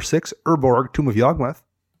 At number 6, Urborg, Tomb of Yawgmoth.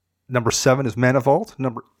 Number 7 is Mana Vault.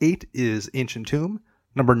 Number 8 is Ancient Tomb.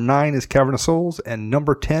 Number 9 is Cavern of Souls. And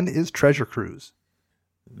number 10 is Treasure Cruise.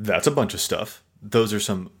 That's a bunch of stuff. Those are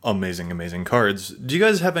some amazing, amazing cards. Do you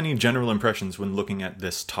guys have any general impressions when looking at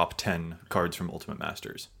this top 10 cards from Ultimate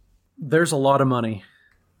Masters? There's a lot of money.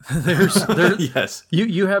 There's yes.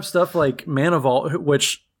 You have stuff like Mana Vault,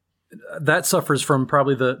 which that suffers from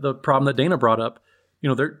probably the problem that Dana brought up.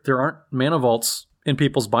 There aren't Mana Vaults in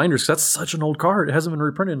people's binders. That's such an old card. It hasn't been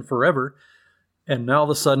reprinted in forever. And now all of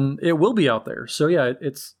a sudden it will be out there. So yeah,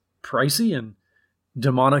 it's pricey. And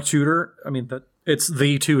Demonic Tutor, it's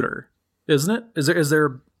the tutor, isn't it? Is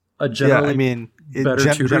there a generally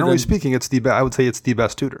better tutor generally speaking, I would say it's the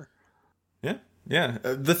best tutor. Yeah.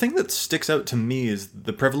 The thing that sticks out to me is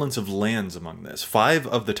the prevalence of lands among this. 5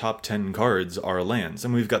 of the top 10 cards are lands,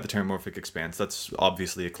 and we've got the Terramorphic Expanse. That's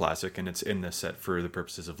obviously a classic, and it's in this set for the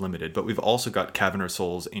purposes of limited. But we've also got Cavern of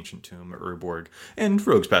Souls, Ancient Tomb, Urborg, and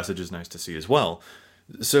Rogue's Passage is nice to see as well.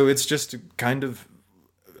 So it's just kind of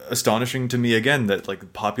astonishing to me again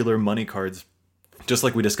that popular money cards, just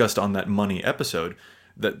like we discussed on that money episode,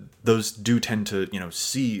 that those do tend to,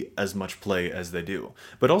 see as much play as they do.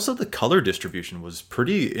 But also the color distribution was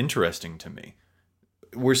pretty interesting to me.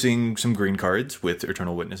 We're seeing some green cards with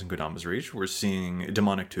Eternal Witness and Kadama's Reach. We're seeing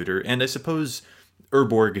Demonic Tutor, and I suppose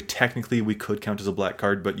Urborg, technically we could count as a black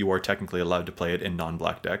card, but you are technically allowed to play it in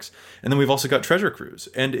non-black decks. And then we've also got Treasure Cruise.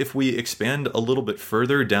 And if we expand a little bit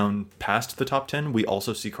further down past the top 10, we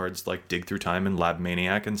also see cards like Dig Through Time and Lab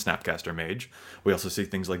Maniac and Snapcaster Mage. We also see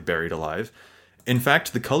things like Buried Alive. In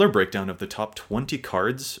fact, the color breakdown of the top 20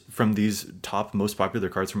 cards from these top most popular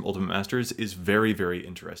cards from Ultimate Masters is very, very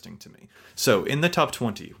interesting to me. So in the top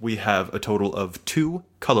 20, we have a total of 2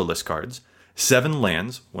 colorless cards, 7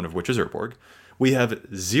 lands, one of which is Urborg. We have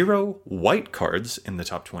 0 white cards in the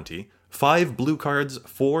top 20, 5 blue cards,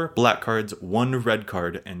 4 black cards, 1 red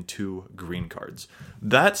card, and 2 green cards.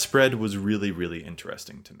 That spread was really, really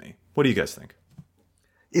interesting to me. What do you guys think?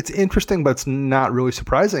 It's interesting, but it's not really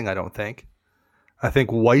surprising, I don't think. I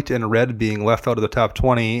think white and red being left out of the top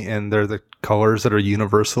 20, and they're the colors that are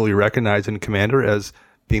universally recognized in Commander as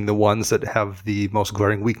being the ones that have the most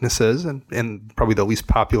glaring weaknesses and probably the least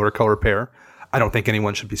popular color pair. I don't think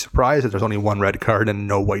anyone should be surprised that there's only 1 red card and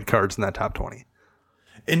no white cards in that top 20.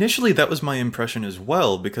 Initially, that was my impression as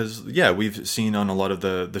well, because, we've seen on a lot of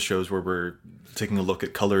the shows where we're taking a look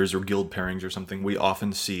at colors or guild pairings or something, we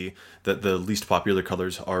often see that the least popular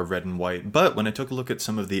colors are red and white. But when I took a look at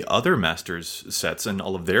some of the other Masters sets and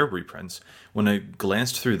all of their reprints, when I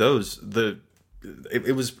glanced through those,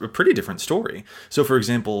 it was a pretty different story. So, for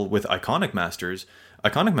example, with Iconic Masters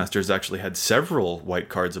actually had several white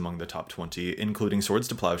cards among the top 20, including Swords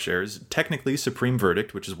to Plowshares, technically Supreme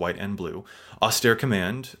Verdict, which is white and blue, Austere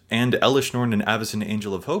Command, and Elesh Norn and Avacyn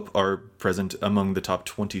Angel of Hope are present among the top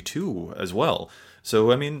 22 as well.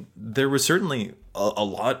 So, there was certainly a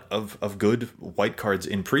lot of good white cards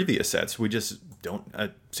in previous sets. We just don't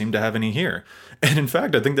seem to have any here. And in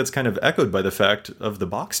fact, I think that's kind of echoed by the fact of the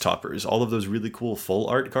box toppers. All of those really cool full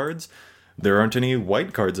art cards, there aren't any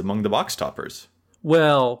white cards among the box toppers.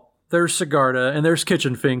 Well, there's Sigarda and there's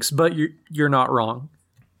Kitchen Finks, but you're not wrong.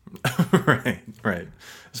 Right.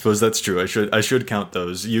 suppose that's true. I should count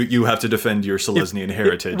those. You have to defend your Selesnyan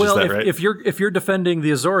heritage. Well, is that right? If you're defending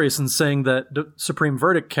the Azorius and saying that Supreme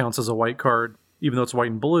Verdict counts as a white card, even though it's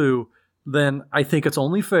white and blue, then I think it's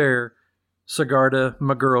only fair Sigarda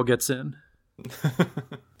Maguro gets in.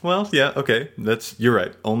 Well, yeah, okay. You're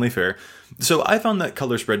right. Only fair. So I found that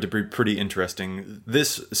color spread to be pretty interesting.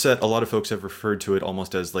 This set, a lot of folks have referred to it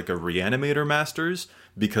almost as like a Reanimator Masters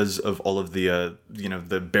because of all of the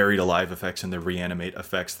the buried alive effects and the reanimate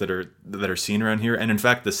effects that are seen around here. And in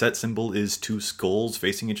fact, the set symbol is two skulls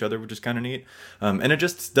facing each other, which is kind of neat. And it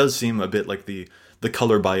just does seem a bit like the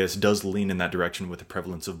color bias does lean in that direction, with the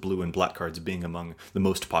prevalence of blue and black cards being among the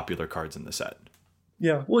most popular cards in the set.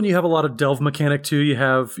 Yeah. Well, and you have a lot of delve mechanic too. You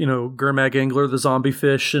have, Gurmag Angler, the zombie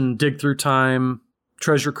fish, and Dig Through Time,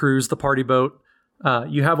 Treasure Cruise, the party boat.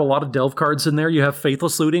 You have a lot of delve cards in there. You have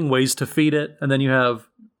Faithless Looting, ways to feed it, and then you have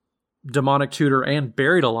Demonic Tutor and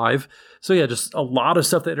Buried Alive. So yeah, just a lot of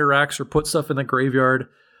stuff that interacts or puts stuff in the graveyard.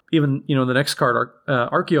 Even, the next card,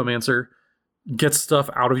 Archaeomancer, gets stuff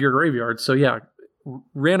out of your graveyard. So yeah,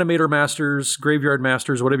 Reanimator Masters, Graveyard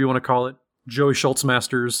Masters, whatever you want to call it, Joey Schultz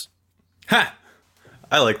Masters. Ha!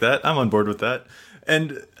 I like that. I'm on board with that.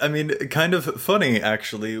 And, I mean, kind of funny,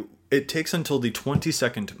 actually. It takes until the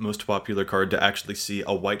 22nd most popular card to actually see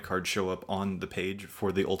a white card show up on the page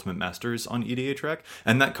for the Ultimate Masters on EDHREC,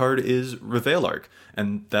 and that card is Revealark.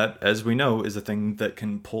 And that, as we know, is a thing that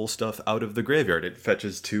can pull stuff out of the graveyard. It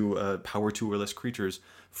fetches two power 2 or less creatures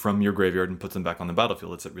from your graveyard and puts them back on the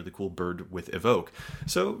battlefield. It's a really cool bird with Evoke.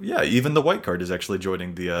 So yeah, even the white card is actually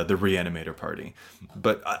joining the Reanimator party.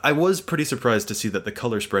 But I was pretty surprised to see that the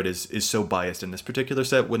color spread is so biased in this particular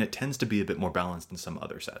set when it tends to be a bit more balanced than some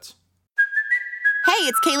other sets. Hey,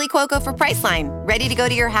 it's Kaylee Cuoco for Priceline. Ready to go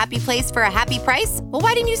to your happy place for a happy price? Well,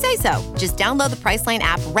 why didn't you say so? Just download the Priceline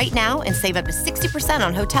app right now and save up to 60%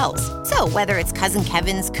 on hotels. So whether it's Cousin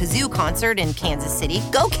Kevin's Kazoo Concert in Kansas City,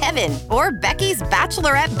 go Kevin, or Becky's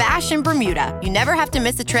Bachelorette Bash in Bermuda, you never have to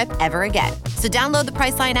miss a trip ever again. So download the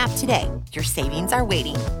Priceline app today. Your savings are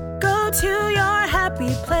waiting. Go to your happy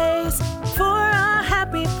place for a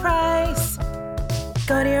happy price.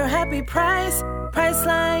 Go to your happy price,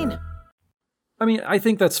 Priceline. I mean, I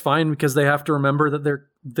think that's fine because they have to remember that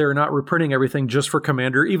they're not reprinting everything just for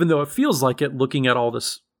Commander, even though it feels like it looking at all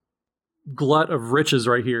this glut of riches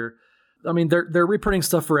right here. I mean, they're reprinting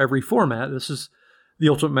stuff for every format. This is the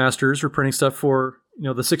Ultimate Masters reprinting stuff for,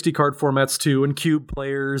 the 60 card formats too, and cube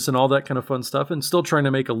players and all that kind of fun stuff, and still trying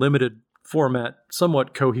to make a limited format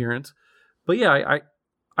somewhat coherent. But yeah,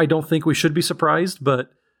 I don't think we should be surprised, but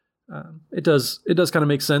it does kind of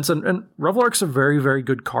make sense. And Revealark's a very, very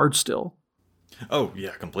good card still. Oh,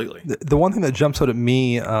 yeah, completely. The one thing that jumps out at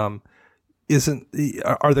me are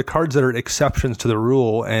the cards that are exceptions to the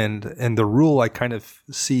rule, and the rule I kind of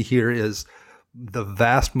see here is the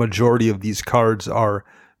vast majority of these cards are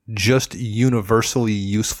just universally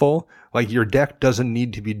useful. Like, your deck doesn't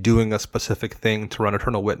need to be doing a specific thing to run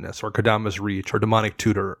Eternal Witness or Kodama's Reach or Demonic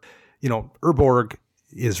Tutor. Urborg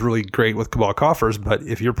is really great with Cabal Coffers, but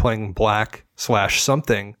if you're playing black /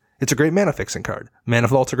 something, it's a great mana fixing card. Mana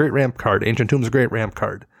Vault's a great ramp card. Ancient Tomb's a great ramp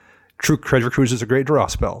card. True Treasure Cruise is a great draw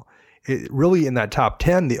spell. Really, in that top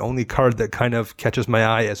 10, the only card that kind of catches my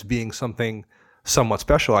eye as being something somewhat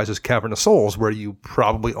specialized is Cavern of Souls, where you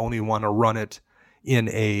probably only want to run it in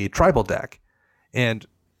a tribal deck. And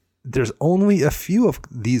there's only a few of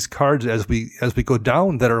these cards as we go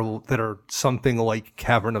down that are something like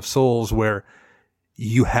Cavern of Souls, where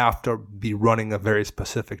you have to be running a very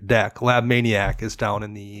specific deck. Lab Maniac is down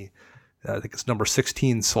in the, I think it's number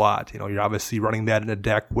 16 slot. You're obviously running that in a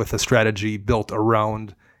deck with a strategy built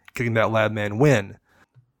around getting that Lab Man win.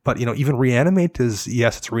 But, even Reanimate is,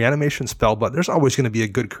 yes, it's a reanimation spell, but there's always going to be a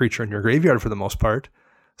good creature in your graveyard for the most part.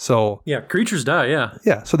 So yeah, creatures die, yeah.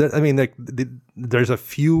 Yeah, so there's a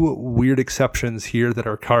few weird exceptions here that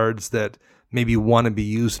are cards that maybe want to be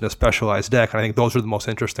used in a specialized deck, and I think those are the most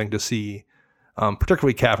interesting to see.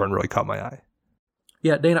 Particularly Cavern really caught my eye.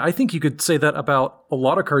 Yeah, Dana, I think you could say that about a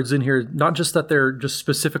lot of cards in here, not just that they're just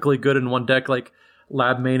specifically good in one deck like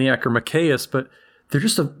Lab Maniac or Machias, but they're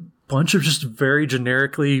just a bunch of just very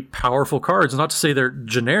generically powerful cards. Not to say they're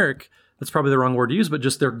generic, that's probably the wrong word to use, but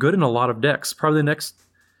just they're good in a lot of decks. Probably the next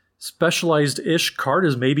specialized-ish card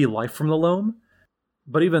is maybe Life from the Loam.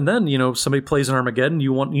 But even then, somebody plays an Armageddon,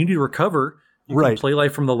 you need to recover. You can play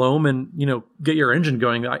Life from the Loam and, get your engine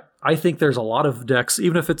going. I think there's a lot of decks,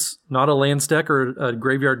 even if it's not a lands deck or a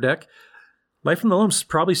graveyard deck, Life from the Loam's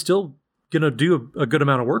probably still going to do a good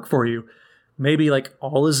amount of work for you. Maybe like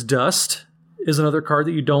All Is Dust is another card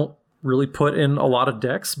that you don't really put in a lot of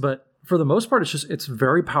decks, but for the most part, it's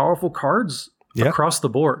very powerful cards across the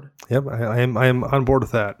board. Yep, I am on board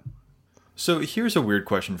with that. So here's a weird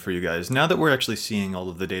question for you guys. Now that we're actually seeing all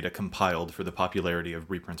of the data compiled for the popularity of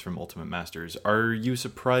reprints from Ultimate Masters, are you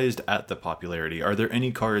surprised at the popularity? Are there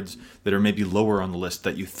any cards that are maybe lower on the list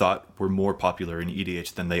that you thought were more popular in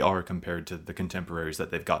EDH than they are compared to the contemporaries that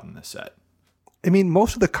they've got in this set? I mean,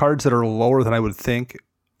 most of the cards that are lower than I would think,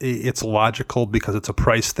 it's logical because it's a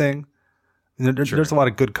price thing. There's a lot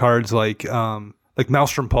of good cards like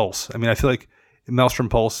Maelstrom Pulse. I mean, I feel like Maelstrom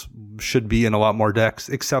Pulse should be in a lot more decks,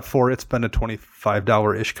 except for it's been a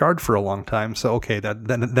 $25-ish card for a long time. So, okay,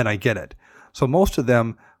 then I get it. So most of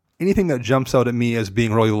them, anything that jumps out at me as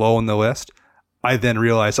being really low on the list, I then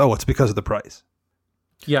realize, oh, it's because of the price.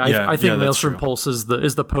 I think Maelstrom Pulse is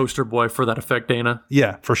the poster boy for that effect, Dana.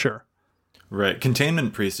 Yeah, for sure. Right.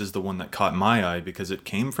 Containment Priest is the one that caught my eye because it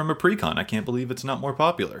came from a precon. I can't believe it's not more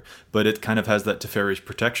popular. But it kind of has that Teferi's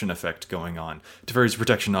Protection effect going on. Teferi's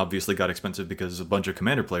Protection obviously got expensive because a bunch of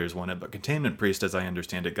Commander players won it, but Containment Priest, as I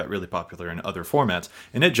understand it, got really popular in other formats,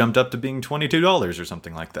 and it jumped up to being $22 or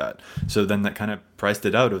something like that. So then that kind of priced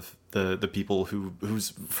it out of the people whose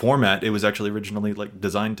format it was actually originally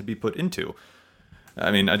designed to be put into. I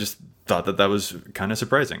mean, I just thought that was kind of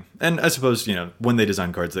surprising. And I suppose, when they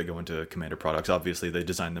design cards that go into Commander products, obviously they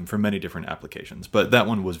design them for many different applications. But that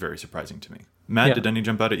one was very surprising to me. Matt, did any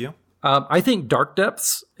jump out at you? I think Dark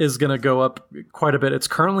Depths is going to go up quite a bit. It's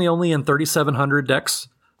currently only in 3,700 decks,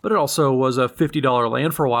 but it also was a $50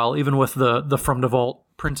 land for a while, even with the From the Vault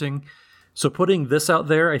printing. So putting this out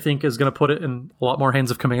there, I think, is going to put it in a lot more hands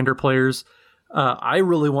of Commander players. I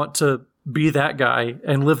really want to be that guy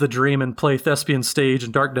and live the dream and play Thespian Stage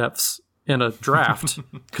and Dark Depths in a draft,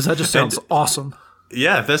 because that just sounds awesome.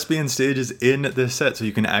 Yeah, Thespian Stage is in this set, so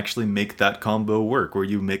you can actually make that combo work, where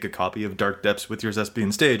you make a copy of Dark Depths with your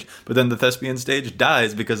Thespian Stage, but then the Thespian Stage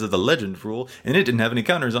dies because of the Legend rule, and it didn't have any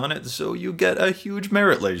counters on it, so you get a huge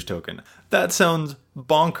Merit Lage token. That sounds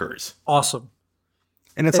bonkers. Awesome.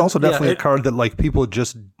 And it's also definitely a card that people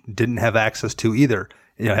just didn't have access to either.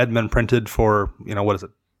 It hadn't been printed for,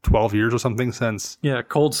 12 years or something since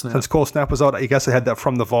Cold Snap. Since Cold Snap was out. I guess I had that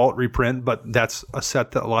From the Vault reprint, but that's a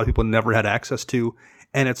set that a lot of people never had access to,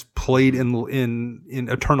 and it's played in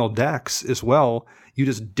Eternal decks as well. You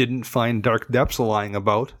just didn't find Dark Depths lying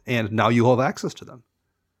about, and now you have access to them.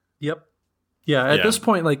 Yep. Yeah, at this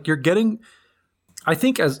point, you're getting, I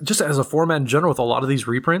think, as a format in general with a lot of these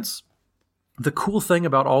reprints, the cool thing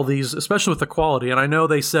about all these, especially with the quality, and I know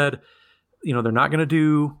they said, they're not going to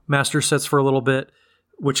do master sets for a little bit,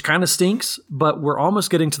 which kind of stinks, but we're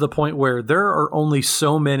almost getting to the point where there are only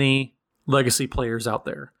so many legacy players out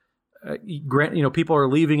there. People are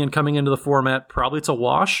leaving and coming into the format. Probably it's a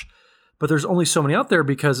wash, but there's only so many out there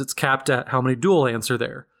because it's capped at how many dual lands are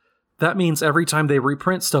there. That means every time they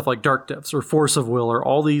reprint stuff like Dark Depths or Force of Will or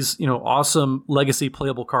all these, awesome legacy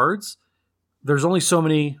playable cards, there's only so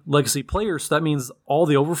many legacy players. So that means all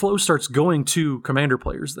the overflow starts going to Commander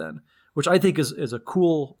players then, which I think is a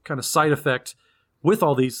cool kind of side effect with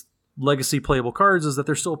all these legacy playable cards, is that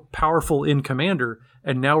they're still powerful in Commander,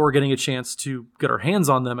 and now we're getting a chance to get our hands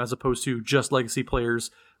on them as opposed to just legacy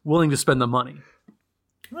players willing to spend the money.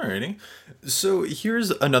 Alrighty. So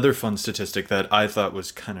here's another fun statistic that I thought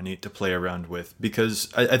was kind of neat to play around with,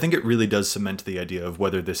 because I think it really does cement the idea of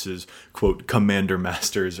whether this is, quote, Commander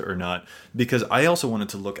Masters or not, because I also wanted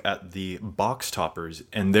to look at the box toppers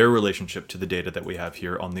and their relationship to the data that we have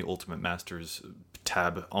here on the Ultimate Masters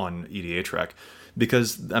tab on EDHREC.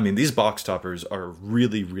 Because, these box toppers are a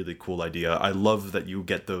really, really cool idea. I love that you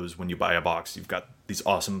get those when you buy a box. You've got these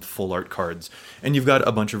awesome full art cards, and you've got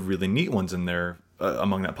a bunch of really neat ones in there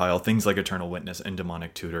among that pile. Things like Eternal Witness and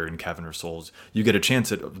Demonic Tutor and Cavern Souls. You get a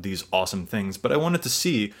chance at these awesome things, but I wanted to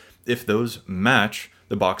see if those match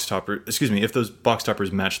the box topper, if those box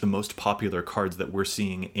toppers match the most popular cards that we're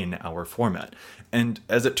seeing in our format. And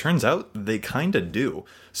as it turns out, they kind of do.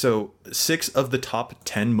 So 6 of the top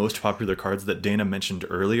 10 most popular cards that Dana mentioned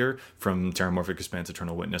earlier, from Terramorphic Expanse,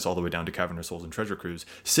 Eternal Witness, all the way down to Cavern of Souls and Treasure Cruise,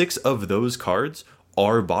 6 of those cards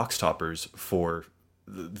are box toppers for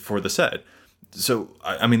the set. So,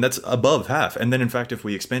 that's above half. And then, in fact, if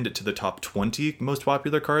we expand it to the top 20 most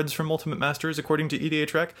popular cards from Ultimate Masters, according to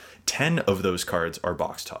EDHREC, 10 of those cards are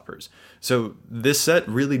box toppers. So this set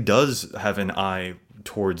really does have an eye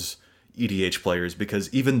towards EDH players,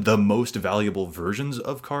 because even the most valuable versions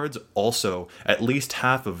of cards, also, at least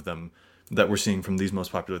half of them that we're seeing from these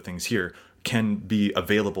most popular things here, can be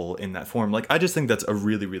available in that form. I just think that's a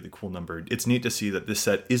really, really cool number. It's neat to see that this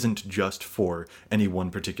set isn't just for any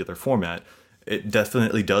one particular format. It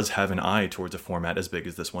definitely does have an eye towards a format as big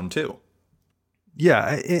as this one too.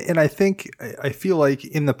 Yeah, and I feel like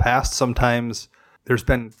in the past sometimes there's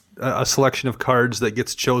been a selection of cards that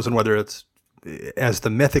gets chosen, whether it's as the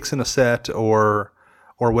mythics in a set or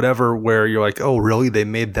whatever, where you're like, oh, really? They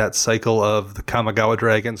made that cycle of the Kamigawa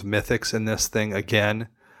Dragons mythics in this thing again.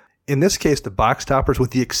 In this case, the box toppers,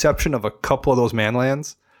 with the exception of a couple of those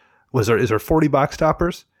manlands, is there 40 box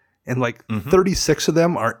toppers? And like 36 of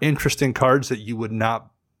them are interesting cards that you would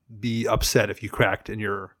not be upset if you cracked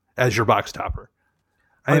as your box topper.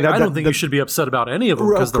 I don't think you should be upset about any of them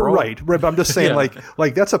because they're all right. But I'm just saying, like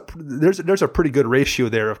there's a pretty good ratio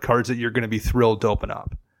there of cards that you're going to be thrilled to open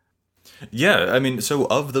up. Yeah, I mean, so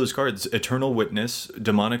of those cards, Eternal Witness,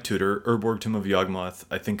 Demonic Tutor, Urborg Tomb of Yawgmoth,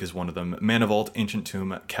 I think is one of them, Mana Vault, Ancient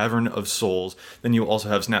Tomb, Cavern of Souls, then you also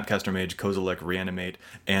have Snapcaster Mage, Kozilek, Reanimate,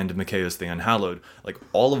 and Mikaeus the Unhallowed. Like,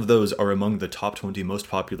 all of those are among the top 20 most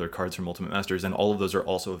popular cards from Ultimate Masters, and all of those are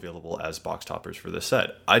also available as box toppers for this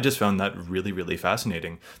set. I just found that really, really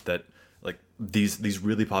fascinating that like these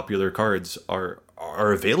really popular cards are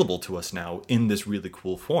available to us now in this really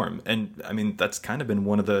cool form. And I mean, that's kind of been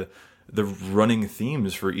one of the running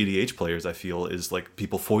themes for EDH players, I feel, is like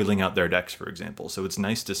people foiling out their decks, for example. So it's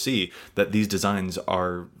nice to see that these designs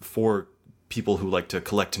are for people who like to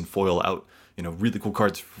collect and foil out, really cool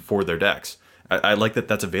cards for their decks. I like that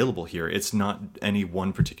that's available here. It's not any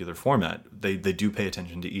one particular format. They do pay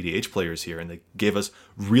attention to EDH players here, and they gave us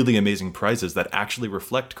really amazing prizes that actually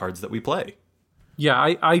reflect cards that we play. Yeah,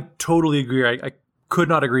 I totally agree. I could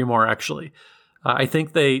not agree more, actually. I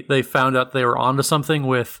think they found out they were onto something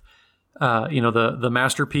with the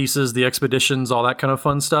masterpieces, the expeditions, all that kind of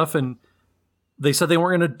fun stuff. And they said they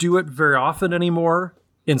weren't going to do it very often anymore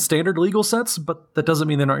in standard legal sets, but that doesn't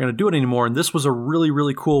mean they're not going to do it anymore. And this was a really,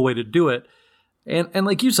 really cool way to do it. And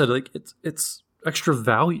like you said, like it's extra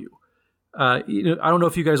value. I don't know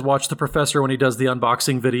if you guys watch The Professor when he does the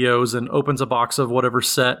unboxing videos and opens a box of whatever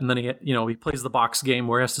set, and then he plays the box game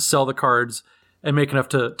where he has to sell the cards and make enough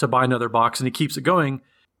to buy another box, and he keeps it going.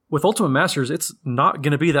 With Ultimate Masters, it's not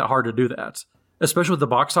going to be that hard to do that, especially with the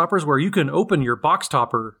box toppers, where you can open your box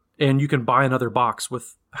topper and you can buy another box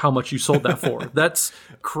with how much you sold that for. That's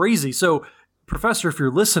crazy. So, Professor, if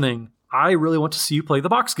you're listening, I really want to see you play the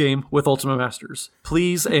box game with Ultimate Masters.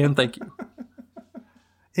 Please and thank you.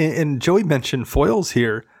 And Joey mentioned foils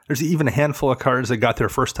here. There's even a handful of cards that got their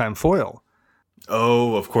first time foil.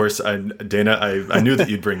 Oh, of course. Dana, I knew that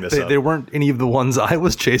you'd bring this up. They weren't any of the ones I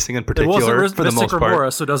was chasing in particular for the most part.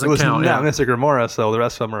 Remora, so it doesn't count. Not Mystic Remora, so the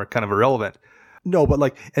rest of them are kind of irrelevant. No, but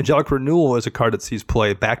like Angelic Renewal is a card that sees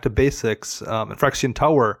play. Back to Basics, and Phyrexian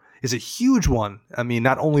Tower is a huge one. I mean,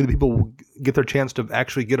 not only do people get their chance to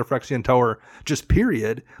actually get a Phyrexian Tower just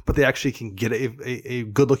period, but they actually can get a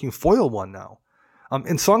good-looking foil one now.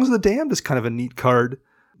 And Songs of the Damned is kind of a neat card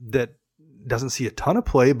that doesn't see a ton of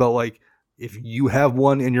play, but like if you have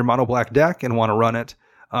one in your mono black deck and want to run it,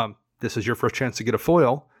 this is your first chance to get a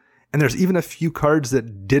foil. And there's even a few cards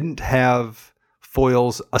that didn't have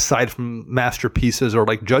foils aside from masterpieces or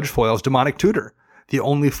like judge foils. Demonic Tutor. The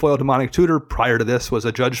only foil Demonic Tutor prior to this was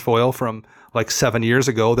a judge foil from like 7 years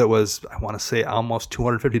ago that was, I want to say, almost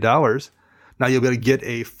 $250. Now you'll be able to get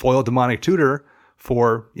a foil Demonic Tutor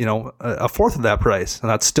for, a fourth of that price. And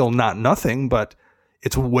that's still not nothing, but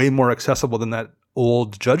it's way more accessible than that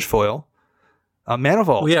old judge foil. Mana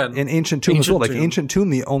Vault and Ancient Tomb as well. Like Ancient Tomb,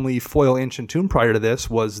 the only foil Ancient Tomb prior to this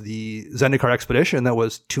was the Zendikar Expedition that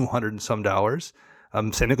was $200 and some dollars.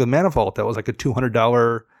 Same thing with Mana Vault. That was like a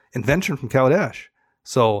 $200 invention from Kaladesh.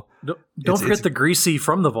 So don't forget the Greasy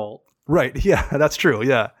from the Vault. Right. Yeah, that's true.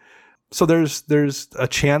 Yeah. So there's a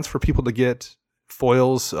chance for people to get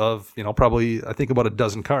foils of, probably, I think about a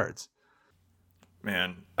dozen cards.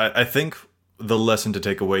 Man, I think the lesson to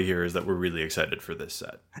take away here is that we're really excited for this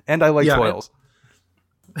set. And I like foils.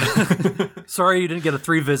 Sorry you didn't get a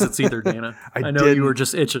 3 visits either, Dana. I know you were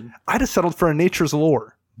just itching. I just settled for a Nature's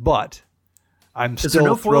Lore, but I'm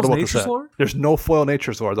still thrilled about the set. Lore? There's no foil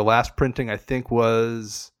Nature's Lore. The last printing, I think,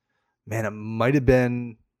 was, it might have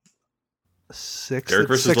been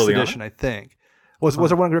 6th edition, I think. Was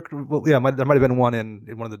there one? Well, yeah, there might have been one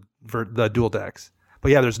in one of the dual decks.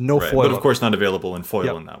 But yeah, there's no foil. But of course not available in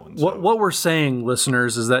foil in that one. So. What we're saying,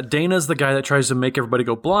 listeners, is that Dana's the guy that tries to make everybody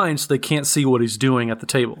go blind so they can't see what he's doing at the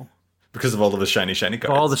table. Because of all of the shiny cards.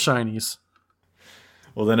 All the shinies.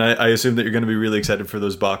 Well, then I assume that you're going to be really excited for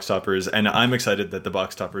those box toppers, and I'm excited that the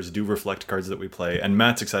box toppers do reflect cards that we play, and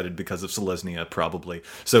Matt's excited because of Selesnya, probably.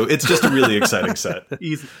 So it's just a really exciting set.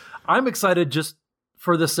 Easy. I'm excited just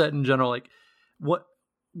for this set in general. Like,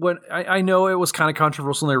 when I know it was kind of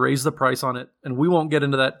controversial and they raised the price on it, and we won't get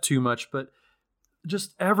into that too much, but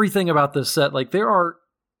just everything about this set, like there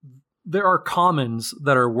are commons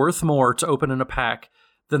that are worth more to open in a pack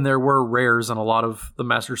than there were rares in a lot of the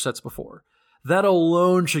master sets before. That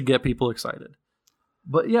alone should get people excited.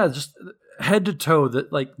 But yeah, just head to toe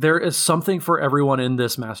that like there is something for everyone in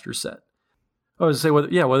this master set. I would say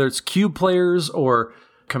whether it's cube players or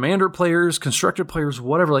commander players, constructed players,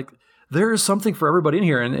 whatever, like there is something for everybody in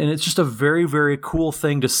here. And it's just a very, very cool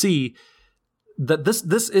thing to see that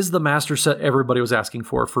this is the master set everybody was asking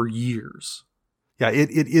for years. Yeah, it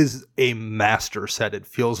is a master set. It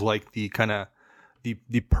feels like the kind of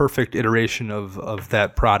the perfect iteration of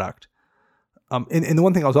that product. And the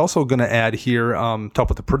one thing I was also going to add here, talk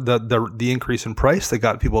about the increase in price that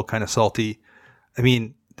got people kind of salty. I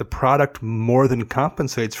mean, the product more than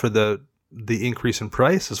compensates for the increase in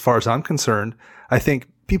price, as far as I'm concerned. I think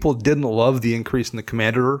people didn't love the increase in the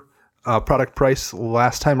Commander product price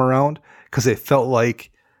last time around because they felt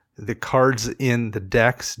like the cards in the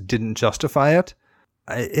decks didn't justify it.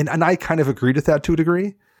 And I kind of agreed with that to a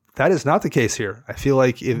degree. That is not the case here. I feel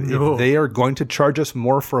like if they are going to charge us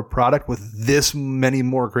more for a product with this many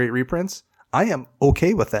more great reprints, I am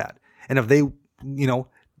okay with that. And if they,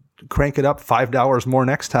 crank it up $5 more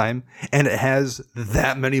next time and it has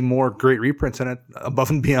that many more great reprints in it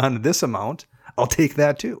above and beyond this amount, I'll take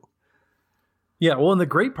that too. Yeah, well, and the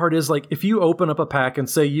great part is like if you open up a pack and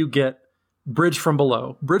say you get Bridge from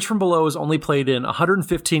Below. Bridge from Below is only played in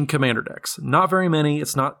 115 Commander decks. Not very many.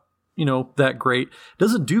 It's not that great.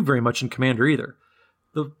 Doesn't do very much in Commander either.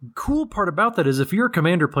 The cool part about that is if you're a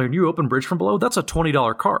Commander player and you open Bridge from Below, that's a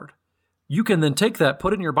 $20 card. You can then take that,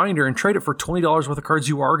 put it in your binder, and trade it for $20 worth of cards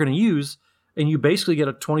you are going to use, and you basically get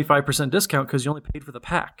a 25% discount because you only paid for the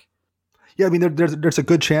pack. Yeah, I mean, there's a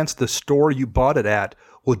good chance the store you bought it at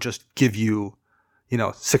will just give you,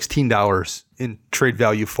 $16 in trade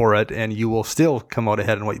value for it, and you will still come out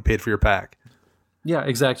ahead on what you paid for your pack. Yeah,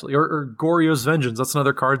 exactly. Or Goryo's Vengeance. That's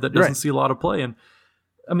another card that doesn't see a lot of play. And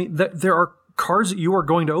I mean, there are cards that you are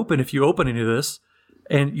going to open if you open any of this,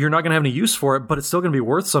 and you're not going to have any use for it, but it's still going to be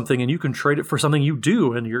worth something, and you can trade it for something you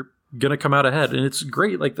do, and you're going to come out ahead. And it's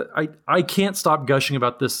great. Like I can't stop gushing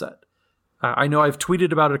about this set. I know I've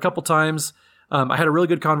tweeted about it a couple times. I had a really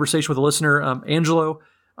good conversation with a listener, Angelo.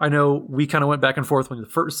 I know we kind of went back and forth when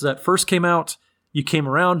the set first came out. You came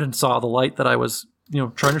around and saw the light that I was,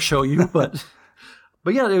 trying to show you, but.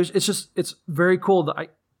 But yeah, it's very cool that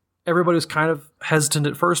everybody was kind of hesitant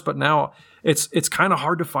at first, but now it's kind of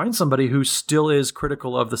hard to find somebody who still is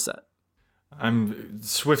critical of the set. I'm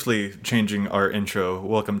swiftly changing our intro.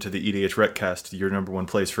 Welcome to the EDH Recast, your number one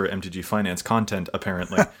place for MTG Finance content,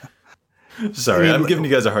 apparently. Sorry, I'm giving you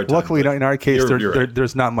guys a hard time. Luckily, in our case,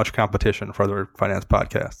 there's not much competition for other finance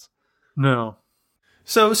podcasts. No.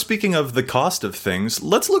 So speaking of the cost of things,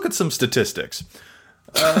 let's look at some statistics.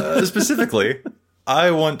 Specifically...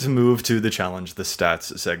 I want to move to the Challenge the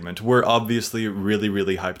Stats segment. We're obviously really,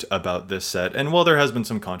 really hyped about this set, and while there has been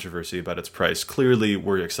some controversy about its price, clearly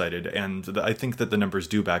we're excited, and I think that the numbers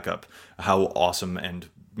do back up how awesome and,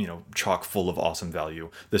 chock full of awesome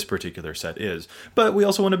value this particular set is. But we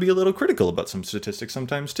also want to be a little critical about some statistics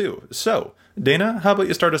sometimes too. So, Dana, how about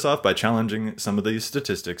you start us off by challenging some of these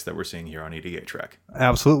statistics that we're seeing here on EDH Rec?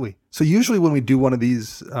 Absolutely. So usually when we do one of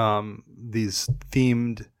these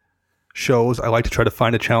themed shows, I like to try to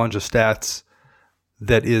find a Challenge of Stats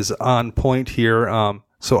that is on point here.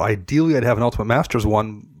 So ideally, I'd have an Ultimate Masters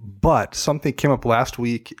one, but something came up last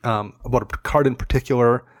week about a card in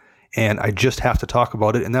particular, and I just have to talk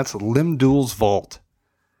about it, and that's Lim-Dûl's Vault.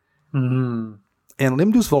 Mm-hmm. And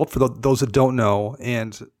Lim-Dûl's Vault, for those that don't know,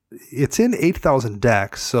 and it's in 8,000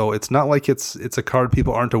 decks, so it's not like it's a card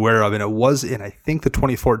people aren't aware of, and it was in, I think, the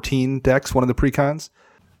 2014 decks, one of the precons.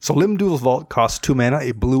 So Lim-Dûl's Vault costs 2 mana,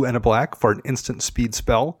 a blue and a black, for an instant speed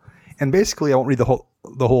spell. And basically, I won't read the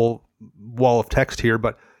whole wall of text here,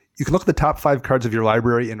 but you can look at the top 5 cards of your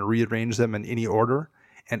library and rearrange them in any order.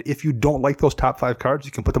 And if you don't like those top 5 cards,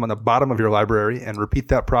 you can put them on the bottom of your library and repeat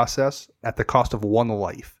that process at the cost of 1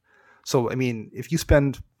 life. So, I mean, if you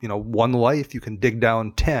spend, 1 life, you can dig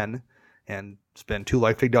down 10 and spend 2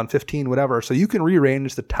 life, dig down 15, whatever. So you can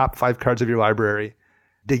rearrange the top 5 cards of your library,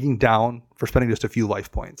 digging down for spending just a few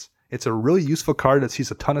life points. It's a really useful card that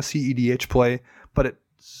sees a ton of CEDH play, but it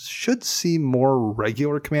should see more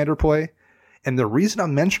regular Commander play. And the reason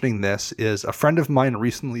I'm mentioning this is a friend of mine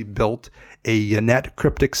recently built a Yannette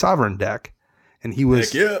Cryptic Sovereign deck, and he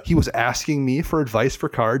was asking me for advice for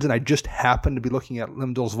cards, and I just happened to be looking at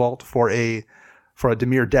Lim-Dûl's Vault for a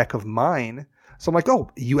Dimir deck of mine. So I'm like,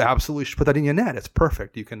 oh, you absolutely should put that in Yannette. It's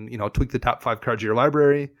perfect. You can, tweak the top 5 cards of your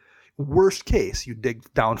library. Worst case, you dig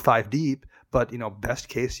down 5 deep, but best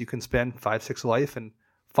case, you can spend 5-6 life and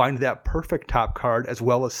find that perfect top card as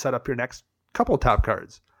well as set up your next couple top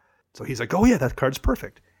cards. So he's like, oh yeah, that card's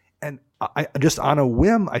perfect. And I just on a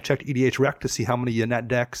whim, I checked EDH Rec to see how many Yannette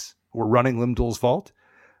decks were running Lim-Dûl's Vault.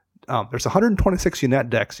 There's 126 Ynnett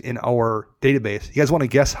decks in our database. You guys want to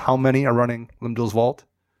guess how many are running Lim-Dûl's Vault?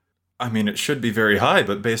 I mean, it should be very high,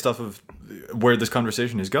 but based off of where this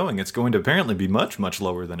conversation is going, it's going to apparently be much, much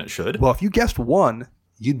lower than it should. Well, if you guessed 1,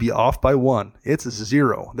 you'd be off by 1. It's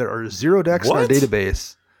 0. There are 0 decks in our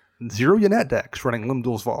database. 0 Ynnett decks running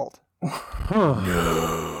Lim-Dûl's Vault.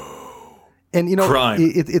 No. And, you know, Crime.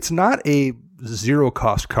 It's not a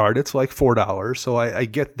zero-cost card. It's like $4. So I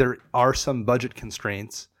get there are some budget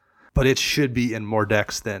constraints, but it should be in more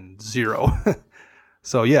decks than 0.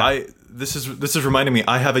 So, yeah. This is reminding me,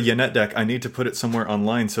 I have a Ynnett deck. I need to put it somewhere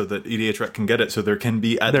online so that EDH Rec can get it, so there can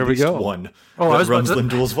be at least one that runs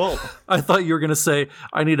Lim-Dûl's Vault. I thought you were going to say,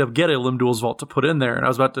 I need to get a Lim-Dûl's Vault to put in there, and I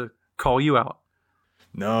was about to call you out.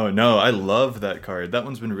 No, I love that card. That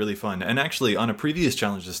one's been really fun. And actually, on a previous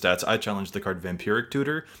Challenge the Stats, I challenged the card Vampiric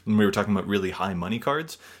Tutor when we were talking about really high money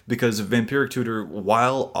cards, because Vampiric Tutor,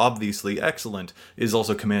 while obviously excellent, is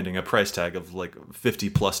also commanding a price tag of like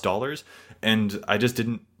 $50+. And I just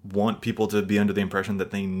didn't want people to be under the impression that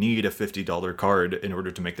they need a $50 card in order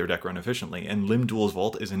to make their deck run efficiently. And Lim-Dûl's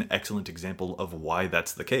Vault is an excellent example of why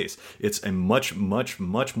that's the case. It's a much, much,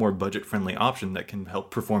 much more budget-friendly option that can help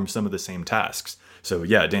perform some of the same tasks. So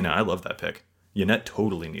yeah, Dana, I love that pick. Ynnett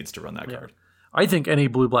totally needs to run that card. I think any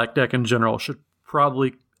blue-black deck in general should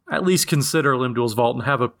probably at least consider Lim-Dûl's Vault and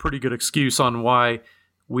have a pretty good excuse on why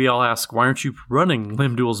we all ask, why aren't you running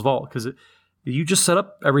Lim-Dûl's Vault? Because you just set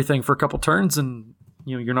up everything for a couple turns and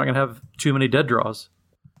you're not going to have too many dead draws.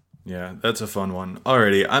 Yeah, that's a fun one.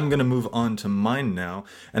 Alrighty, I'm going to move on to mine now,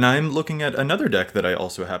 and I'm looking at another deck that I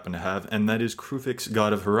also happen to have, and that is Kruphix,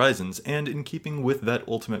 God of Horizons, and in keeping with that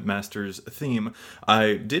Ultimate Masters theme,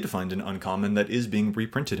 I did find an uncommon that is being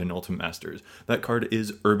reprinted in Ultimate Masters. That card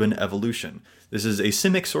is Urban Evolution. This is a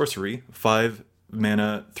Simic sorcery, 5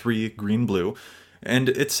 mana, 3 green-blue, and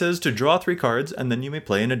it says to draw 3 cards, and then you may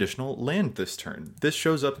play an additional land this turn. This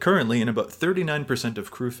shows up currently in about 39%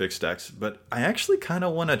 of Kruphix decks, but I actually kind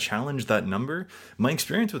of want to challenge that number. My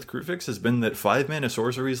experience with Kruphix has been that 5 mana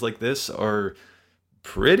sorceries like this are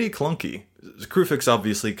pretty clunky. Kruphix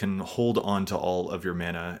obviously can hold on to all of your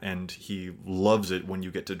mana, and he loves it when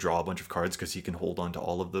you get to draw a bunch of cards because he can hold on to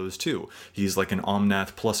all of those too. He's like an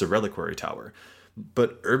Omnath plus a Reliquary Tower.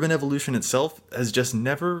 But Urban Evolution itself has just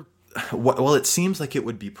never... While it seems like it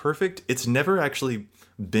would be perfect, it's never actually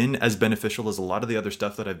been as beneficial as a lot of the other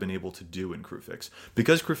stuff that I've been able to do in Kruphix.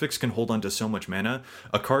 Because Kruphix can hold on to so much mana,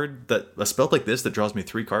 a spell like this that draws me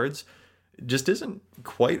 3 cards just isn't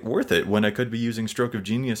quite worth it when I could be using Stroke of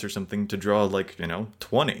Genius or something to draw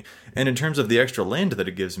 20. And in terms of the extra land that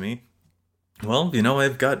it gives me, well,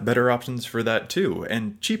 I've got better options for that too,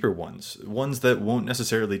 and cheaper ones that won't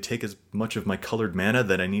necessarily take as much of my colored mana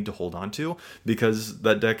that I need to hold on to, because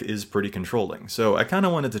that deck is pretty controlling. So I kind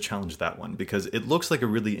of wanted to challenge that one, because it looks like a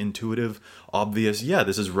really intuitive, obvious,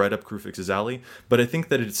 this is right up Kruphix's alley, but I think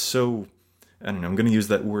that it's so... I'm going to use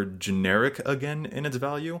that word generic again in its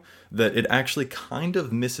value, that it actually kind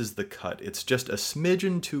of misses the cut. It's just a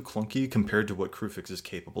smidgen too clunky compared to what Kruphix is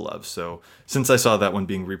capable of. So since I saw that one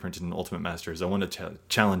being reprinted in Ultimate Masters, I want to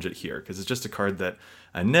challenge it here, because it's just a card that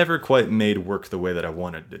I never quite made work the way that I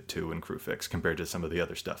wanted it to in Kruphix compared to some of the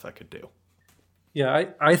other stuff I could do.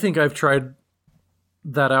 Yeah, I think I've tried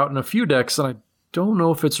that out in a few decks, and I don't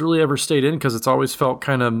know if it's really ever stayed in, because it's always felt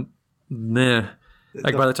kind of meh.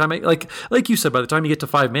 Like by the time, like you said, by the time you get to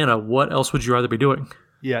 5 mana, what else would you rather be doing?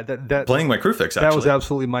 Yeah, that playing my Kruphix. Actually, that was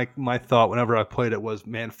absolutely my thought whenever I played it. Was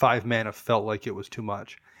 5 mana felt like it was too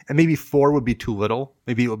much, and maybe 4 would be too little.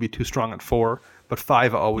 Maybe it would be too strong at 4, but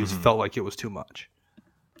 5 always felt like it was too much.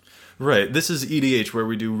 Right, this is EDH where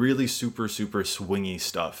we do really super, super swingy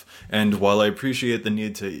stuff. And while I appreciate the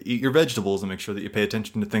need to eat your vegetables and make sure that you pay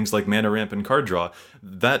attention to things like mana ramp and card draw,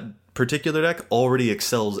 that particular deck already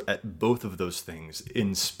excels at both of those things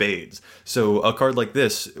in spades. So a card like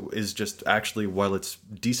this is just actually, while it's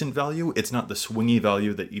decent value, it's not the swingy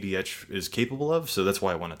value that EDH is capable of, so that's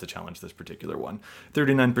why I wanted to challenge this particular one.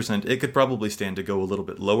 39%, it could probably stand to go a little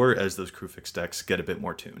bit lower as those Kruphix decks get a bit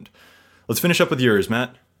more tuned. Let's finish up with yours,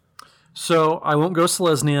 Matt. So I won't go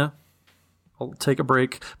Selesnya. I'll take a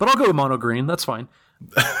break, but I'll go mono green. That's fine.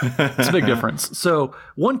 It's a big difference. So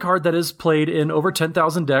one card that is played in over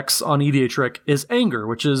 10,000 decks on EDH Rec is Anger,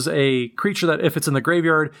 which is a creature that, if it's in the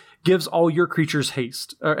graveyard, gives all your creatures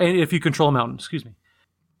haste. And if you control a mountain,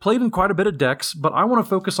 Played in quite a bit of decks, but I want to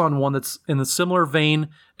focus on one that's in a similar vein,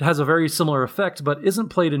 that has a very similar effect, but isn't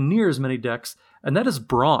played in near as many decks, and that is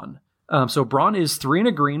Brawn. So Brawn is 3 and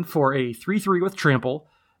a green for a 3/3 with trample.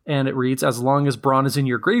 And it reads, as long as Brawn is in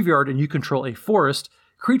your graveyard and you control a forest,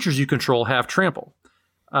 creatures you control have trample.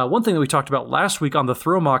 One thing that we talked about last week on the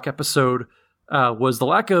Throwmock episode was the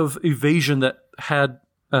lack of evasion that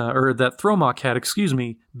Throwmock had,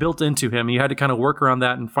 built into him. You had to kind of work around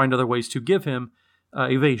that and find other ways to give him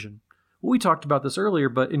evasion. Well, we talked about this earlier,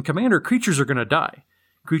 but in Commander, creatures are going to die.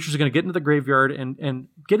 Creatures are going to get into the graveyard, and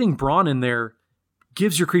getting Brawn in there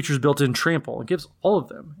gives your creatures built-in trample. It gives all of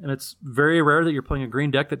them. And it's very rare that you're playing a green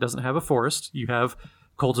deck that doesn't have a forest. You have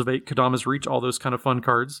Cultivate, Kadama's Reach, all those kind of fun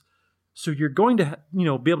cards. So you're going to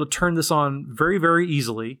be able to turn this on very, very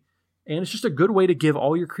easily. And it's just a good way to give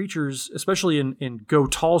all your creatures, especially in go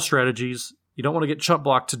tall strategies, you don't want to get chump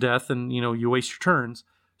blocked to death and you waste your turns.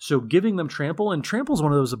 So giving them trample, and trample is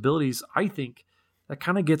one of those abilities, I think, that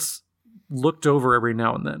kind of gets looked over every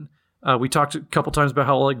now and then. We talked a couple times about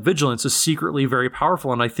how Vigilance is secretly very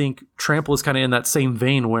powerful, and I think trample is kind of in that same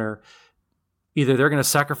vein where either they're going to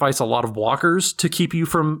sacrifice a lot of blockers to keep you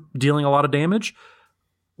from dealing a lot of damage,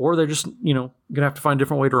 or they're just going to have to find a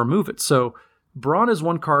different way to remove it. So Brawn is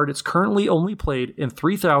one card. It's currently only played in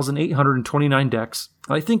 3,829 decks.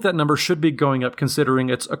 I think that number should be going up considering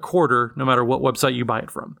it's a quarter no matter what website you buy it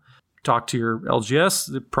from. Talk to your LGS,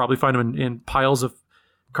 you'll probably find them in piles of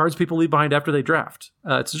cards people leave behind after they draft.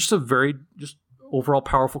 It's just a very overall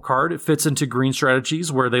powerful card. It fits into green strategies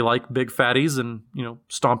where they like big fatties and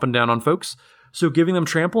stomping down on folks. So giving them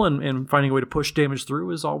trample and finding a way to push damage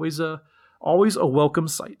through is always a welcome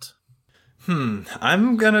sight.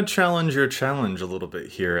 I'm going to challenge your challenge a little bit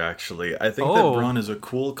here, actually. I think that Brawn is a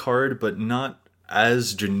cool card, but not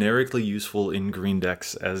as generically useful in green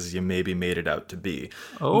decks as you maybe made it out to be.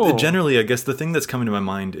 Generally, I guess the thing that's coming to my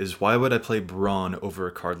mind is why would I play Brawn over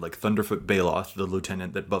a card like Thunderfoot Baloth, the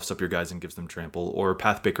lieutenant that buffs up your guys and gives them trample, or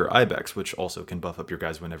Pathbreaker Ibex, which also can buff up your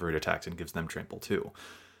guys whenever it attacks and gives them trample too.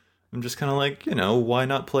 I'm just kind of like, why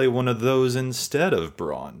not play one of those instead of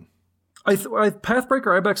Brawn?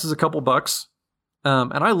 Pathbreaker Ibex is a couple bucks,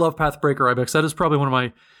 and I love Pathbreaker Ibex. That is probably one of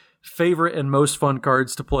my favorite and most fun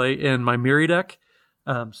cards to play in my Miri deck.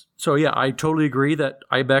 So yeah, I totally agree that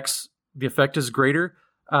Ibex, the effect is greater.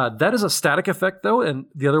 That is a static effect though, and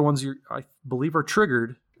the other ones I believe are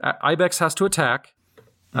triggered. Ibex has to attack,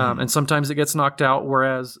 and sometimes it gets knocked out,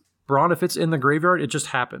 whereas Brawn, if it's in the graveyard, it just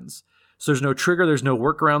happens. So there's no trigger, there's no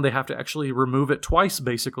workaround. They have to actually remove it twice,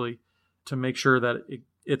 basically, to make sure that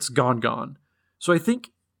it's gone. So I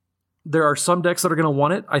think there are some decks that are going to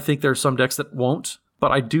want it. I think there are some decks that won't.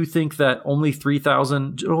 But I do think that only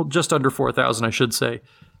 3,000, just under 4,000, I should say.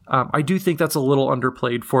 I do think that's a little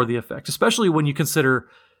underplayed for the effect, especially when you consider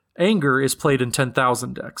Anger is played in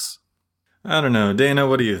 10,000 decks. I don't know. Dana,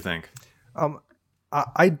 what do you think?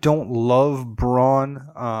 I don't love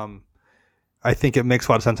Brawn. I think it makes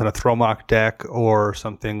a lot of sense on a Throwmock deck or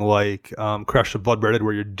something like Crash the Bloodbraided,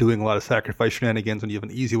 where you're doing a lot of sacrifice shenanigans and you have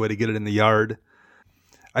an easy way to get it in the yard.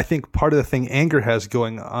 I think part of the thing Anger has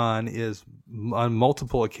going on is on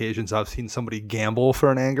multiple occasions I've seen somebody gamble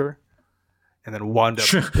for an Anger and then wound up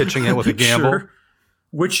pitching it with a gamble. Sure.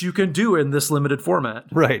 Which you can do in this limited format.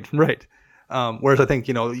 Right. Whereas I think,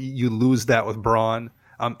 you lose that with Brawn.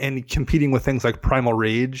 And competing with things like Primal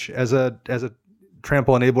Rage as a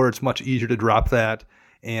trample enabler, it's much easier to drop that,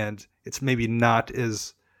 and it's maybe not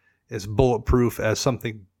as bulletproof as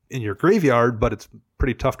something in your graveyard, but it's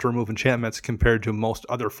pretty tough to remove enchantments compared to most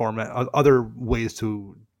other ways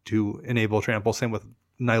to enable trample. Same with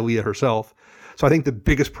Nylea herself. So I think the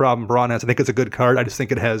biggest problem Brawn has, I think it's a good card. I just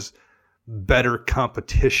think it has better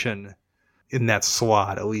competition in that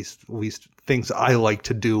slot. At least things I like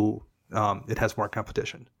to do. It has more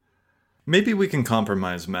competition. Maybe we can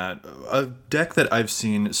compromise, Matt. A deck that I've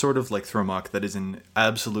seen, sort of like Throwmock, that is in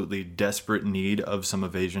absolutely desperate need of some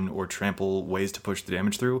evasion or trample ways to push the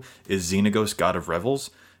damage through is Xenagos, God of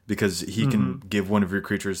Revels, because he can give one of your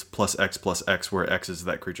creatures +X/+X, where X is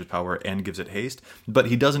that creature's power and gives it haste, but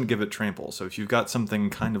he doesn't give it trample. So if you've got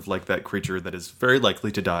something kind of like that creature that is very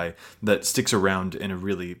likely to die, that sticks around in a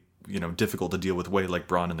really difficult to deal with way like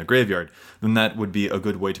Brawn in the graveyard, then that would be a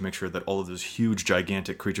good way to make sure that all of those huge,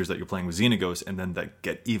 gigantic creatures that you're playing with Xenagos and then that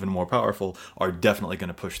get even more powerful are definitely going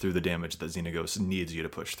to push through the damage that Xenagos needs you to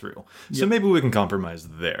push through. Yep. So maybe we can compromise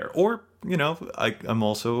there. Or, I'm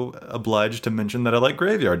also obliged to mention that I like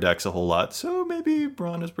graveyard decks a whole lot, so maybe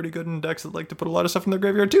Brawn is pretty good in decks that like to put a lot of stuff in their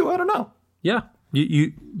graveyard too. I don't know. Yeah.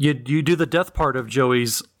 You do the death part of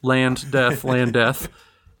Joey's land, death.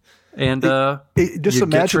 And just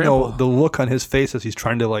imagine the look on his face as he's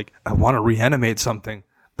trying to I want to reanimate something,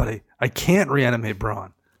 but I can't reanimate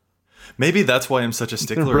Brawn. Maybe that's why I'm such a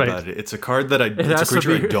stickler about it. It's a card that it's a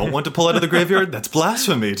creature I don't want to pull out of the graveyard. That's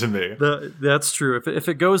blasphemy to me. That's true. If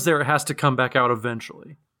it goes there, it has to come back out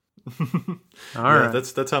eventually. All right.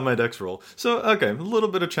 That's how my decks roll. So, okay, a little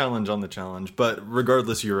bit of challenge on the challenge, but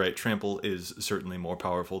regardless, you're right. Trample is certainly more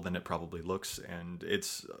powerful than it probably looks, and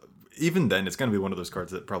it's even then, it's going to be one of those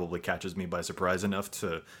cards that probably catches me by surprise enough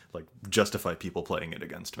to like justify people playing it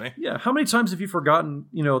against me. Yeah, how many times have you forgotten?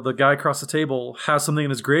 The guy across the table has something in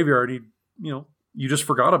his graveyard. You just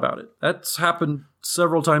forgot about it. That's happened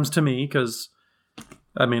several times to me because,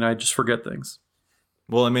 I just forget things.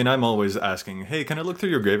 Well, I'm always asking, hey, can I look through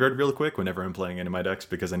your graveyard real quick whenever I'm playing any of my decks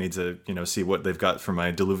because I need to, see what they've got for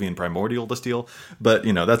my Diluvian Primordial to steal. But,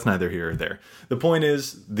 that's neither here or there. The point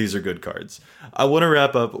is, these are good cards. I want to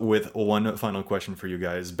wrap up with one final question for you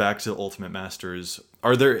guys. Back to Ultimate Masters.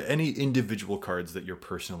 Are there any individual cards that you're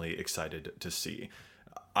personally excited to see?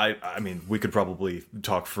 I mean, we could probably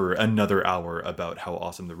talk for another hour about how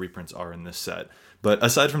awesome the reprints are in this set. But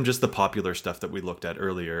aside from just the popular stuff that we looked at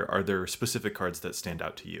earlier, are there specific cards that stand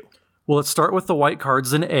out to you? Well, let's start with the white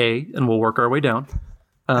cards in A, and we'll work our way down,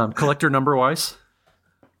 collector number-wise.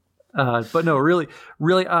 But no, really,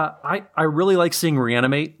 I really like seeing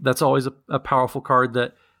Reanimate. That's always a powerful card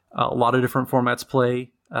that a lot of different formats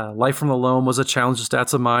play. Life from the Loam was a challenge to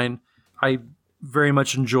stats of mine. I very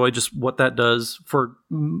much enjoy just what that does for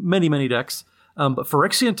many, many decks. But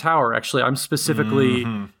Phyrexian Tower, actually, I'm specifically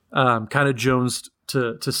kind of jonesed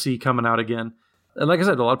to see coming out again. And like I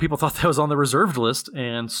said, a lot of people thought that was on the reserved list,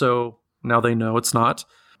 and so now they know it's not.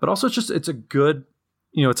 But also, it's a good,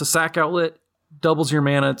 it's a sack outlet, doubles your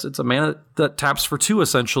mana. It's a mana that taps for 2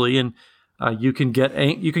 essentially, and you can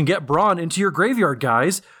get Brawn into your graveyard,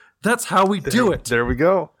 guys. That's how we do it. There we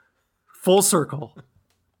go. Full circle.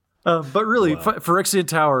 But really, wow. Phyrexian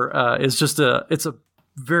Tower is just it's a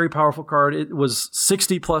very powerful card. It was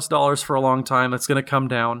 $60+ for a long time. It's going to come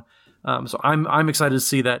down. So I'm excited to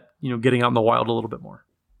see that, getting out in the wild a little bit more.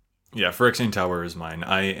 Yeah, Phyrexian Tower is mine.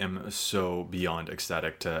 I am so beyond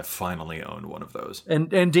ecstatic to finally own one of those.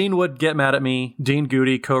 And Dean would get mad at me. Dean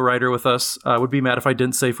Goody, co-writer with us, would be mad if I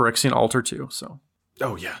didn't say Phyrexian Altar too. So.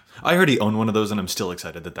 Oh yeah, I already own one of those, and I'm still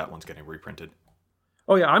excited that one's getting reprinted.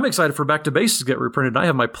 Oh yeah, I'm excited for Back to Basics to get reprinted. I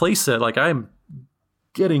have my playset. Like, I'm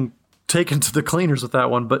getting taken to the cleaners with that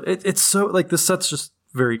one, but it's so, like, this set's just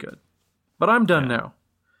very good. But I'm done now.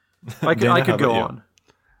 I could go on.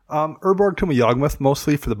 Urborg Tomb of Yawgmoth,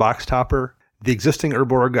 mostly for the box topper. The existing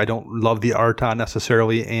Urborg, I don't love the art on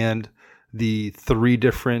necessarily, and the 3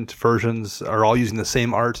 different versions are all using the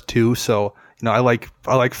same art too. So, I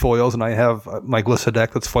like foils, and I have my Glissa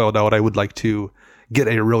deck that's foiled out. I would like to get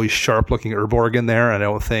a really sharp looking Urborg in there, and I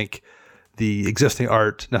don't think the existing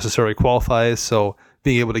art necessarily qualifies. So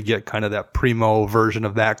being able to get kind of that primo version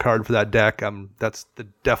of that card for that deck, that's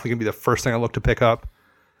definitely gonna be the first thing I look to pick up.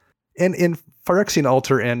 And in Phyrexian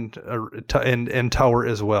Altar and Tower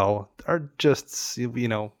as well are just,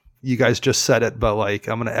 you guys just said it, but like,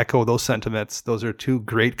 I'm gonna echo those sentiments. Those are 2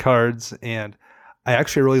 great cards, and I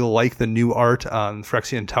actually really like the new art on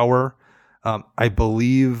Phyrexian Tower. I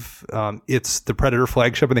believe it's the Predator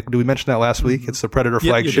flagship. I think, did we mention that last week? It's the Predator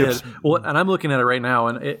flagship. You did. Well, and I'm looking at it right now,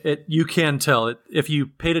 and it you can tell it if you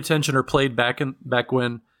paid attention or played back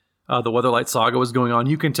when the Weatherlight Saga was going on.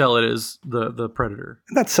 You can tell it is the Predator.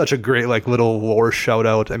 And that's such a great little lore shout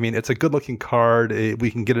out. I mean, it's a good looking card. We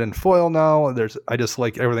can get it in foil now. I just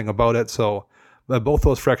like everything about it. So both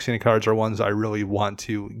those Phyrexian cards are ones I really want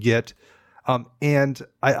to get. And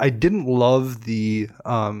I didn't love the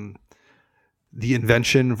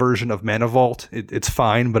invention version of Mana Vault. It's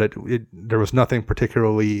fine, but there was nothing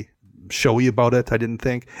particularly showy about it, I didn't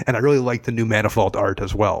think. And I really like the new Mana Vault art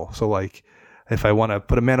as well. So like, if I want to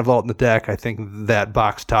put a Mana Vault in the deck, I think that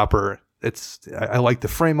box topper, I like the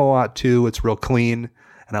frame a lot too. It's real clean,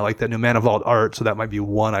 and I like that new Mana Vault art. So that might be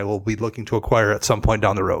one I will be looking to acquire at some point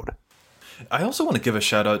down the road. I also want to give a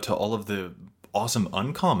shout out to all of the awesome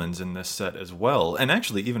uncommons in this set as well. And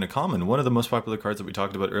actually, even a common. One of the most popular cards that we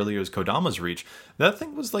talked about earlier is Kodama's Reach. That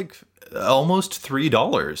thing was like almost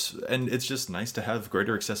 $3. And it's just nice to have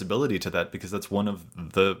greater accessibility to that, because that's one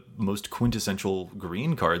of the most quintessential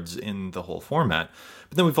green cards in the whole format.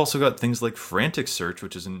 But then we've also got things like Frantic Search,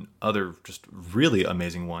 which is another just really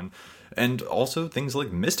amazing one. And also things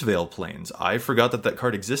like Mistveil Plains. I forgot that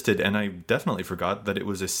card existed, and I definitely forgot that it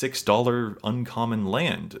was a $6 uncommon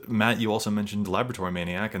land. Matt, you also mentioned Laboratory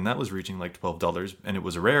Maniac, and that was reaching like $12, and it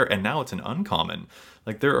was a rare, and now it's an uncommon.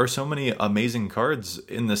 Like, there are so many amazing cards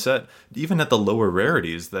in the set, even at the lower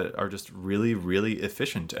rarities, that are just really, really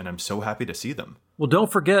efficient, and I'm so happy to see them. Well,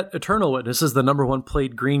 don't forget Eternal Witness is the #1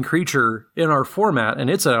 played green creature in our format, and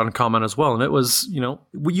it's an uncommon as well. And it was,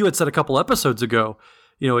 you had said a couple episodes ago,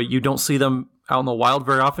 you don't see them out in the wild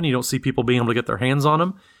very often. You don't see people being able to get their hands on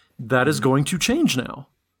them. That is going to change now.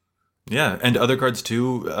 Yeah, and other cards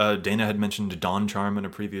too. Dana had mentioned Dawn Charm in a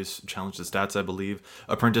previous Challenge to Stats, I believe.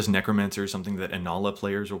 Apprentice Necromancer, something that Inala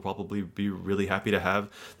players will probably be really happy to have.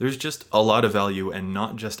 There's just a lot of value, and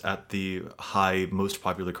not just at the high, most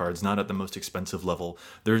popular cards, not at the most expensive level.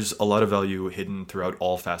 There's a lot of value hidden throughout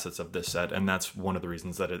all facets of this set, and that's one of the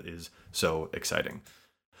reasons that it is so exciting.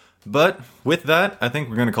 But with that, I think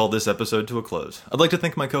we're going to call this episode to a close. I'd like to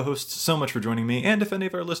thank my co-hosts so much for joining me, and if any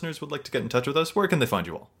of our listeners would like to get in touch with us, where can they find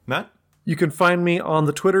you all? Matt? You can find me on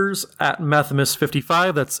the Twitters at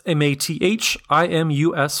Mathimus55. That's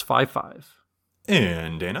MATHIMUS55.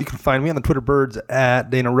 And Dana? You can find me on the Twitter birds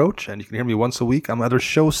at Dana Roach, and you can hear me once a week on my other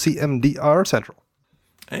show, CMDR Central.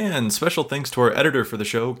 And special thanks to our editor for the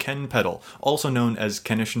show, Ken Peddle, also known as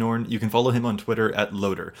Kenish Norn. You can follow him on Twitter at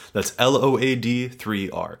Loader. That's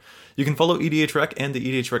LOAD3R. You can follow EDH Rec and the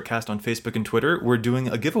EDH Rec cast on Facebook and Twitter. We're doing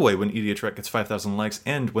a giveaway when EDH Rec gets 5,000 likes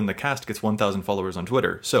and when the cast gets 1,000 followers on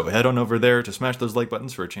Twitter. So head on over there to smash those like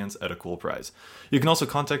buttons for a chance at a cool prize. You can also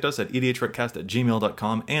contact us at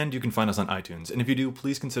edhrecast@gmail.com, and you can find us on iTunes. And if you do,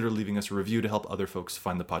 please consider leaving us a review to help other folks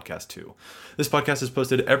find the podcast too. This podcast is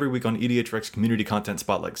posted every week on EDH Rec's Community Content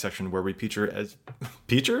Spotlight section, where we feature as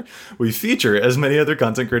many other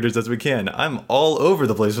content creators as we can. I'm all over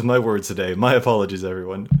the place with my words today. My apologies,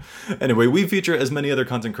 everyone. Anyway, we feature as many other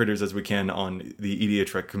content creators as we can on the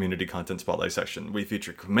EDH Rec Community Content Spotlight section. We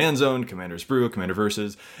feature Command Zone, Commander's Brew, Commander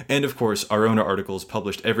Versus, and of course, our own articles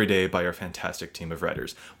published every day by our fantastic team of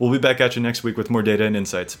writers. We'll be back at you next week with more data and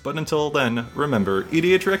insights, but until then, remember,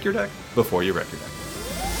 EDH Rec your deck before you wreck your deck.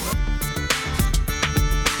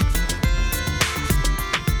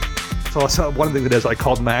 So one thing that is, I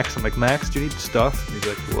called Max. I'm like, Max, do you need stuff? And he's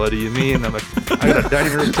like, what do you mean? I'm like, I got a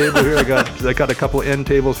dining room table here. I got a couple end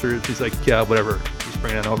tables for. He's like, yeah, whatever. Just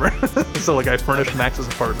bring it over. So like, I furnished Max's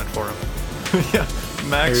apartment for him. Yeah,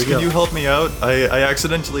 Max, can you help me out? I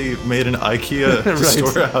accidentally made an IKEA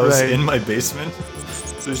storehouse in my basement.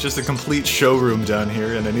 So it's just a complete showroom down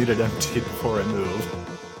here, and I need it emptied before I move.